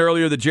mentioned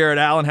earlier that Jared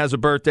Allen has a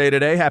birthday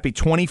today. Happy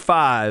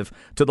 25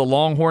 to the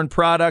Longhorn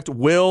product.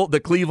 Will the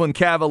Cleveland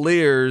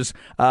Cavaliers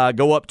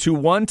go up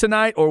 2-1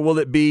 tonight, or will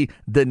it be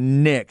the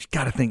Knicks?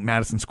 Got to think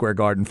Madison Square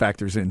Garden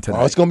factors in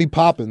tonight. Oh, it's going to be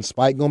popping.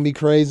 Spike going to be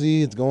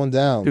crazy. It's going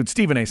down. Dude,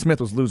 Stephen A. Smith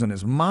was losing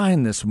his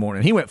mind this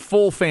morning. He went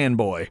full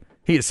fanboy.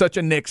 He is such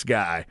a Knicks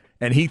guy,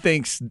 and he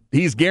thinks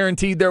he's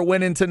guaranteed they're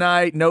winning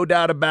tonight, no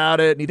doubt about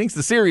it. And he thinks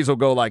the series will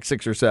go like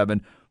 6 or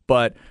 7,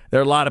 but there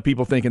are a lot of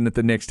people thinking that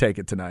the Knicks take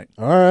it tonight.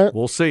 All right.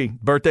 We'll see.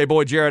 Birthday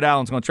boy Jared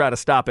Allen's going to try to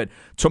stop it.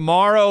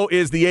 Tomorrow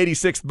is the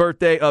 86th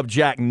birthday of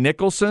Jack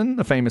Nicholson,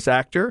 the famous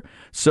actor.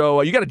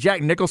 So you got a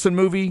Jack Nicholson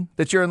movie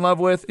that you're in love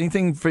with?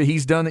 Anything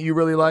he's done that you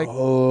really like?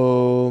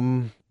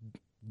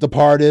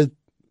 Departed.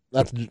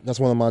 That's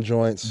one of my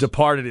joints.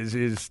 Departed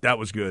that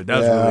was good. That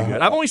was really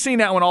good. I've only seen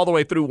that one all the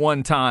way through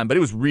one time, but it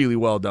was really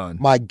well done.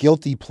 My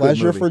guilty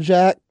pleasure for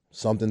Jack,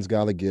 Something's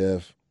Gotta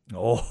Give.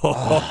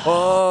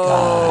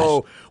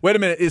 Oh, wait a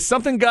minute. Is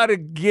Something Gotta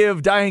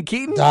Give Diane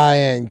Keaton?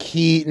 Diane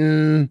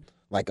Keaton,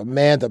 like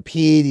Amanda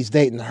Peet, he's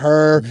dating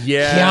her.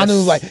 Yes.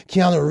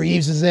 Keanu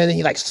Reeves is in it.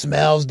 He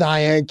smells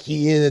Diane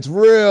Keaton. It's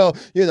real,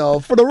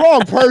 for the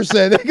wrong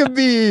person, it could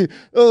be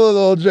a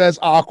little just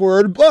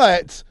awkward,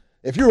 but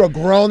if you're a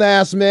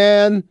grown-ass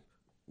man,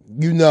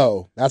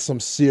 that's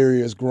some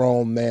serious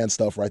grown man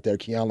stuff right there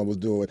Keanu was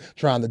doing,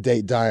 trying to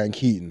date Diane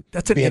Keaton,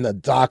 being a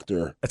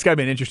doctor. That's got to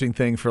be an interesting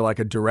thing for like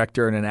a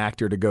director and an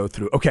actor to go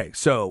through. Okay,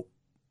 so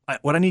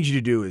what I need you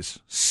to do is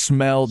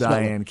smell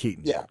Diane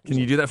Keaton. Yeah. Can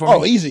you do that for me?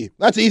 Oh, easy.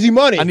 That's easy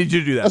money. I need you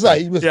to do that.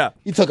 That's right.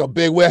 He took a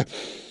big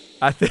whiff.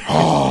 I think.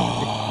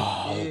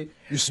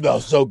 You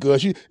smell so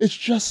good. It's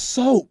just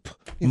soap.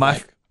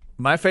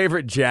 My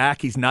favorite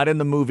Jack, he's not in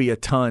the movie a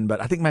ton,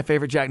 but I think my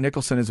favorite Jack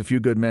Nicholson is A Few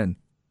Good Men.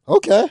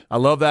 Okay. I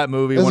love that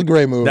movie. It's a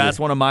great movie. That's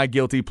one of my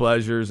guilty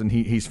pleasures, and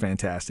he's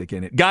fantastic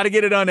in it. Got to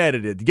get it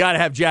unedited. You got to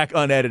have Jack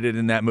unedited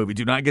in that movie.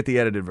 Do not get the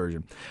edited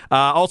version.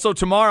 Also,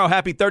 tomorrow,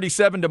 happy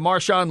 37 to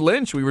Marshawn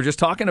Lynch. We were just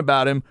talking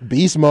about him.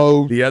 Beast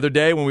mode. The other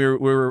day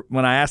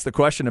when I asked the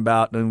question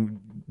about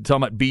talking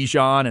about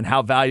Bijan and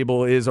how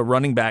valuable is a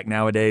running back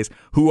nowadays.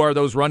 Who are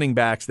those running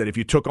backs that if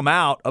you took them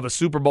out of a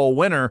Super Bowl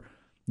winner,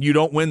 you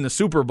don't win the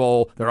Super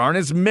Bowl? There aren't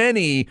as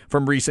many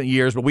from recent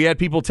years, but we had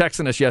people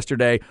texting us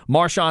yesterday.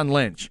 Marshawn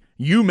Lynch.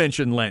 You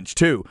mentioned Lynch,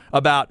 too,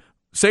 about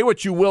say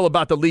what you will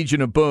about the Legion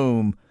of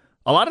Boom.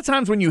 A lot of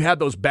times when you have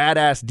those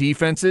badass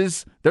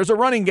defenses, there's a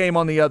running game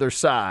on the other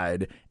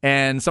side.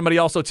 And somebody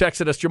also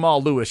texted us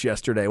Jamal Lewis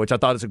yesterday, which I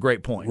thought is a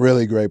great point.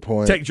 Really great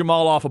point. Take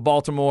Jamal off of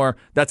Baltimore,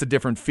 that's a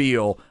different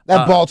feel.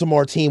 That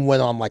Baltimore team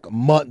went on like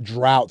month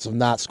droughts of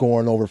not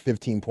scoring over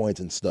 15 points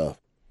and stuff.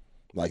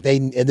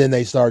 And then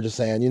they started just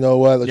saying, you know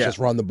what, let's just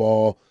run the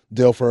ball.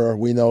 Dilfer,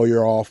 we know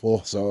you're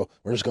awful, so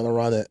we're just going to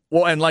run it.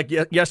 Well, and like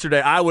yesterday,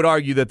 I would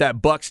argue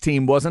that Bucks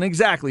team wasn't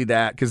exactly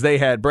that because they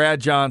had Brad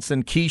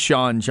Johnson,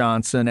 Keyshawn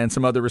Johnson, and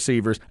some other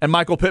receivers. And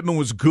Michael Pittman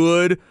was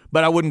good,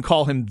 but I wouldn't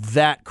call him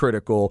that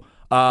critical.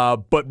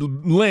 But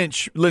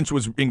Lynch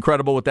was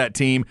incredible with that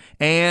team.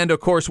 And, of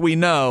course, we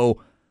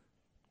know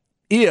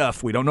we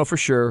don't know for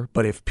sure,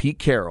 but if Pete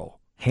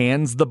Carroll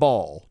hands the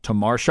ball to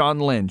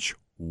Marshawn Lynch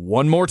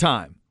one more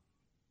time,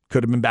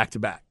 could have been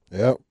back-to-back.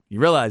 Yep. You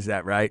realize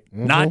that, right?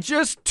 Mm-hmm. Not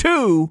just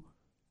two,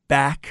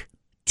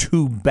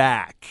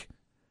 back-to-back.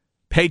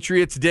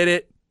 Patriots did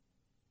it,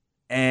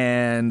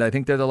 and I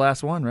think they're the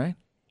last one, right?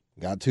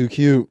 Got too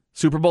cute.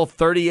 Super Bowl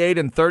 38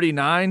 and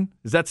 39.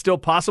 Is that still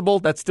possible?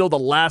 That's still the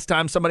last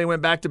time somebody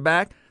went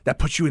back-to-back? That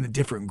puts you in a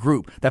different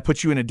group. That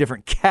puts you in a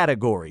different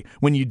category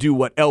when you do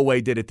what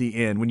Elway did at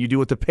the end, when you do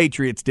what the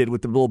Patriots did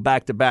with the little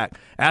back-to-back.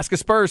 Ask a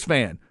Spurs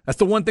fan. That's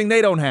the one thing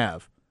they don't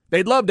have.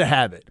 They'd love to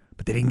have it,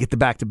 but they didn't get the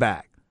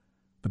back-to-back.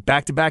 But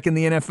back-to-back in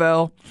the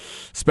NFL,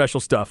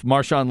 special stuff.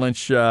 Marshawn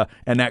Lynch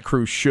and that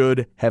crew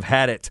should have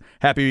had it.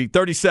 Happy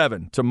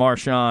 37 to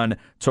Marshawn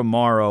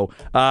tomorrow.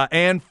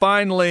 And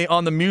finally,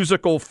 on the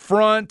musical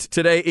front,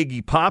 today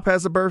Iggy Pop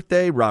has a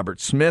birthday. Robert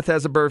Smith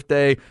has a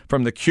birthday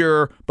from The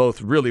Cure.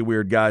 Both really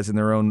weird guys in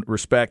their own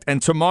respect.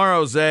 And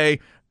tomorrow, Zay,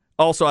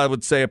 also, I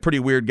would say a pretty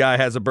weird guy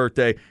has a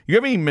birthday. You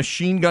have any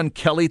Machine Gun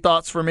Kelly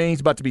thoughts for me? He's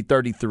about to be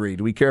 33.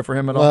 Do we care for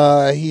him at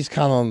all? He's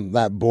kind of on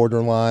that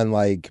borderline,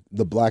 like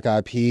the Black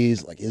Eyed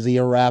Peas. Like, is he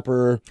a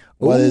rapper?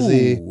 What is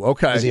he?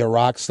 Okay. Is he a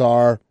rock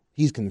star?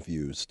 He's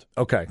confused.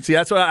 Okay. See,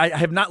 that's why I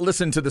have not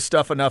listened to the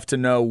stuff enough to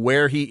know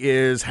where he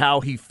is,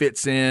 how he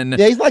fits in.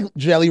 Yeah, he's like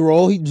Jelly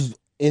Roll. He just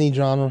any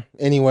genre,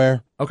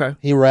 anywhere. Okay.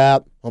 He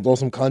rap. I'll throw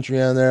some country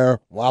in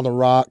there. A lot of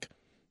rock.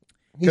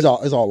 He's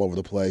all over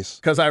the place.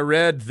 Because I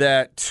read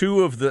that I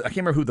can't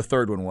remember who the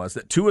third one was,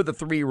 that 2 of the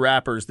 3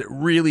 rappers that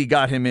really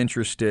got him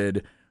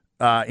interested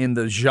in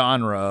the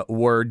genre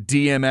were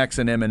DMX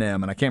and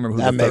Eminem, and I can't remember who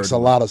the third one was. That makes a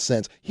lot of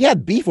sense. He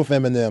had beef with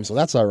Eminem, so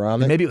that's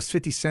ironic. Maybe it was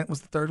 50 Cent was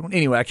the third one.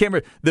 Anyway, I can't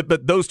remember.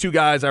 But those 2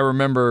 guys I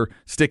remember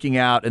sticking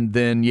out, and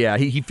then, yeah,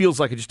 he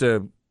feels like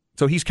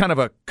so he's kind of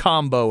a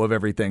combo of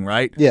everything,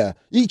 right? Yeah.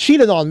 He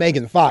cheated on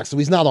Megan Fox, so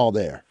he's not all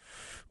there.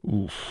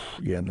 Oof.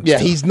 Yeah,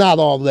 he's not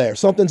all there.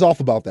 Something's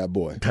off about that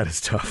boy. That is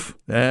tough.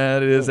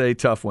 That is a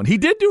tough one. He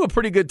did do a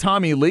pretty good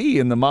Tommy Lee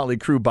in the Motley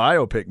Crue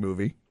biopic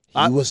movie.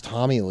 He was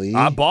Tommy Lee?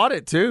 I bought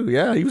it, too.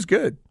 Yeah, he was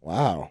good.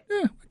 Wow.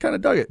 Yeah, I kind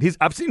of dug it.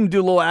 I've seen him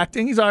do a little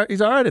acting. He's all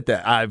right at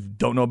that. I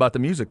don't know about the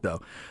music,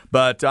 though.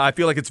 But I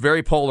feel like it's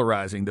very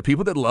polarizing. The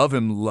people that love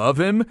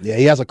him. Yeah,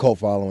 he has a cult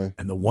following.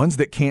 And the ones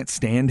that can't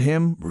stand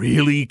him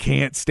really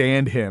can't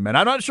stand him. And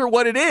I'm not sure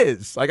what it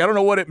is. Like, I don't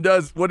know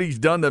what he's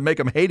done to make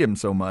them hate him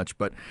so much.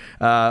 But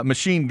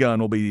Machine Gun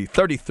will be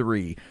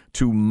 33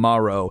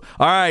 tomorrow.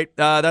 All right,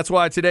 that's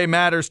why today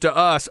matters to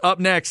us. Up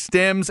next,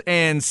 Stems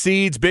and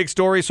Seeds. Big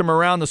stories from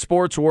around the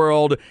sports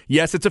world.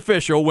 Yes, it's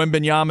official.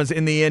 Wembanyama's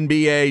in the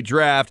NBA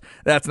draft.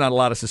 That's not a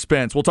lot of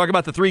suspense. We'll talk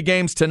about the 3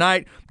 games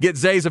tonight. Get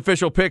Zay's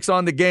official picks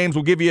on the games.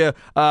 We'll give you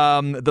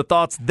the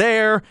thoughts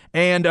there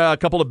and a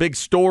couple of big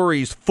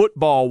stories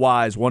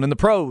football-wise. One in the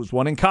pros,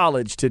 one in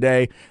college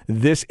today.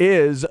 This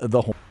is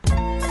The Horn.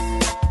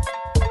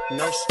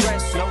 No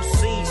stress, no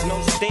seeds, no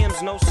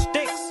stems, no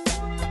sticks.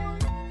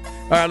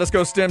 All right, let's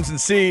go Stems and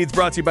Seeds,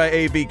 brought to you by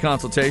AV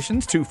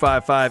Consultations,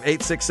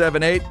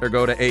 255-8678, or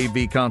go to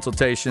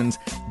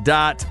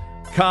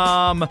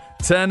avconsultations.com.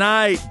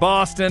 Tonight,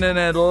 Boston and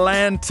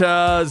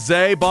Atlanta.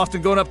 Zay,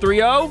 Boston going up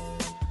 3-0?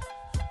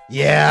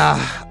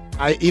 Yeah.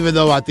 Even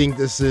though I think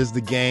this is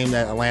the game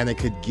that Atlanta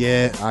could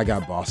get, I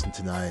got Boston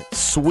tonight.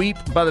 Sweep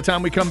by the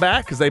time we come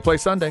back because they play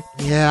Sunday.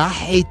 Yeah, I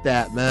hate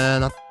that,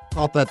 man. I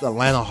thought that the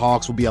Atlanta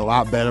Hawks would be a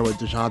lot better with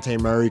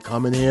DeJounte Murray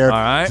coming here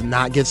to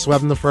not get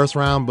swept in the first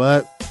round,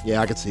 but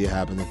yeah, I could see it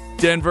happening.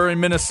 Denver and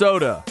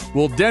Minnesota.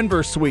 Will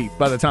Denver sweep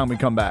by the time we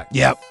come back?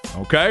 Yep.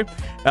 Okay.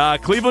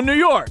 Cleveland, New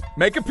York.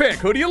 Make a pick.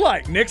 Who do you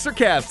like, Knicks or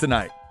Cavs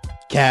tonight?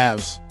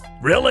 Cavs.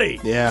 Really?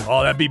 Yeah.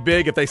 Oh, that'd be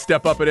big if they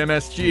step up at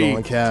MSG.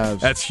 Going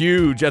Cavs. That's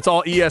huge. That's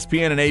all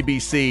ESPN and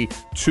ABC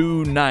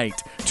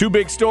tonight. 2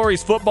 big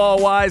stories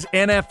football-wise.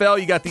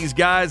 NFL, you got these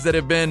guys that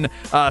have been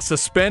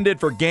suspended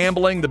for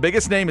gambling. The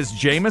biggest name is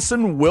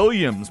Jamison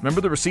Williams.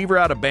 Remember the receiver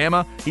out of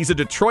Bama? He's a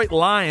Detroit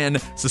Lion,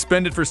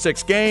 suspended for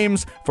 6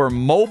 games for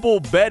mobile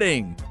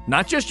betting.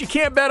 Not just you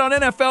can't bet on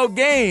NFL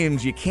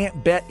games, you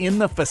can't bet in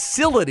the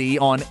facility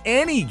on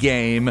any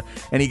game,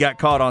 and he got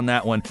caught on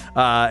that one.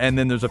 And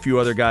then there's a few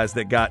other guys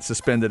that got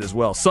suspended as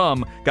well.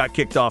 Some got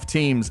kicked off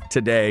teams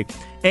today.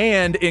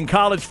 And in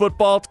college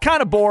football, it's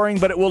kind of boring,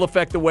 but it will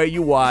affect the way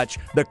you watch.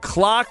 The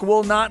clock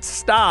will not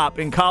stop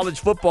in college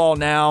football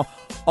now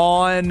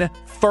on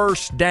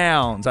first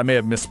downs. I may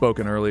have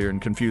misspoken earlier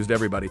and confused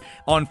everybody.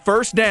 On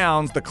first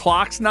downs, the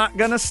clock's not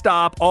going to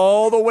stop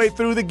all the way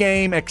through the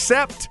game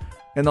except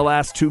in the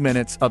last 2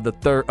 minutes of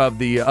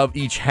of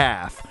each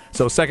half.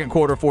 So second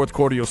quarter, fourth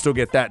quarter, you'll still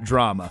get that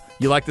drama.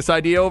 You like this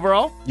idea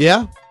overall?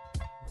 Yeah.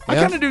 I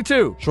kind of do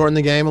too. Shorten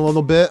the game a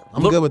little bit.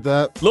 I'm good with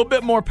that. A little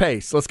bit more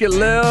pace. Let's get a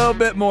little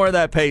bit more of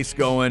that pace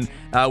going.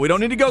 We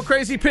don't need to go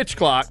crazy pitch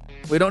clock.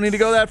 We don't need to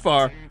go that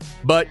far.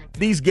 But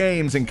these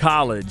games in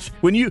college,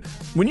 when you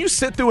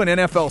sit through an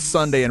NFL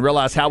Sunday and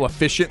realize how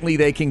efficiently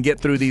they can get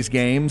through these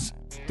games,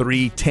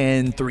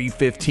 3:10,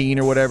 3:15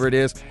 or whatever it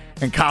is,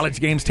 and college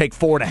games take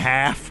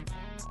 4.5,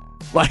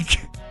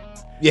 like,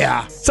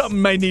 yeah,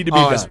 something may need to be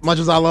done. As much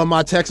as I love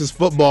my Texas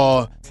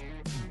football,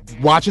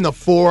 watching a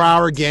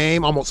 4-hour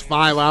game, almost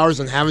 5 hours,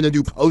 and having to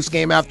do post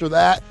game after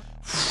that,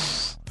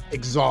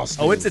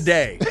 exhausting. Oh, it's a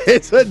day.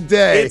 It's a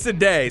day. It's a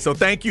day. So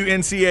thank you,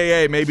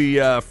 NCAA, maybe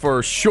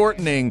for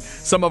shortening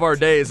some of our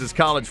days as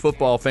college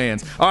football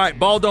fans. All right,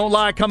 Ball Don't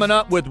Lie coming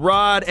up with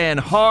Rod and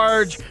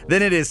Harge.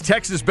 Then it is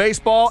Texas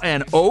baseball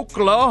and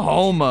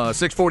Oklahoma.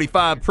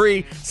 6:45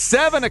 pre,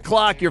 7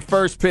 o'clock your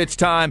first pitch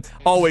time.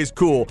 Always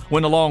cool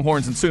when the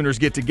Longhorns and Sooners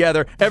get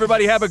together.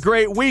 Everybody have a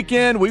great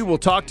weekend. We will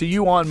talk to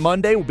you on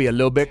Monday. We'll be a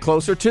little bit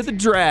closer to the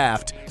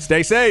draft.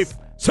 Stay safe.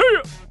 See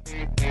ya.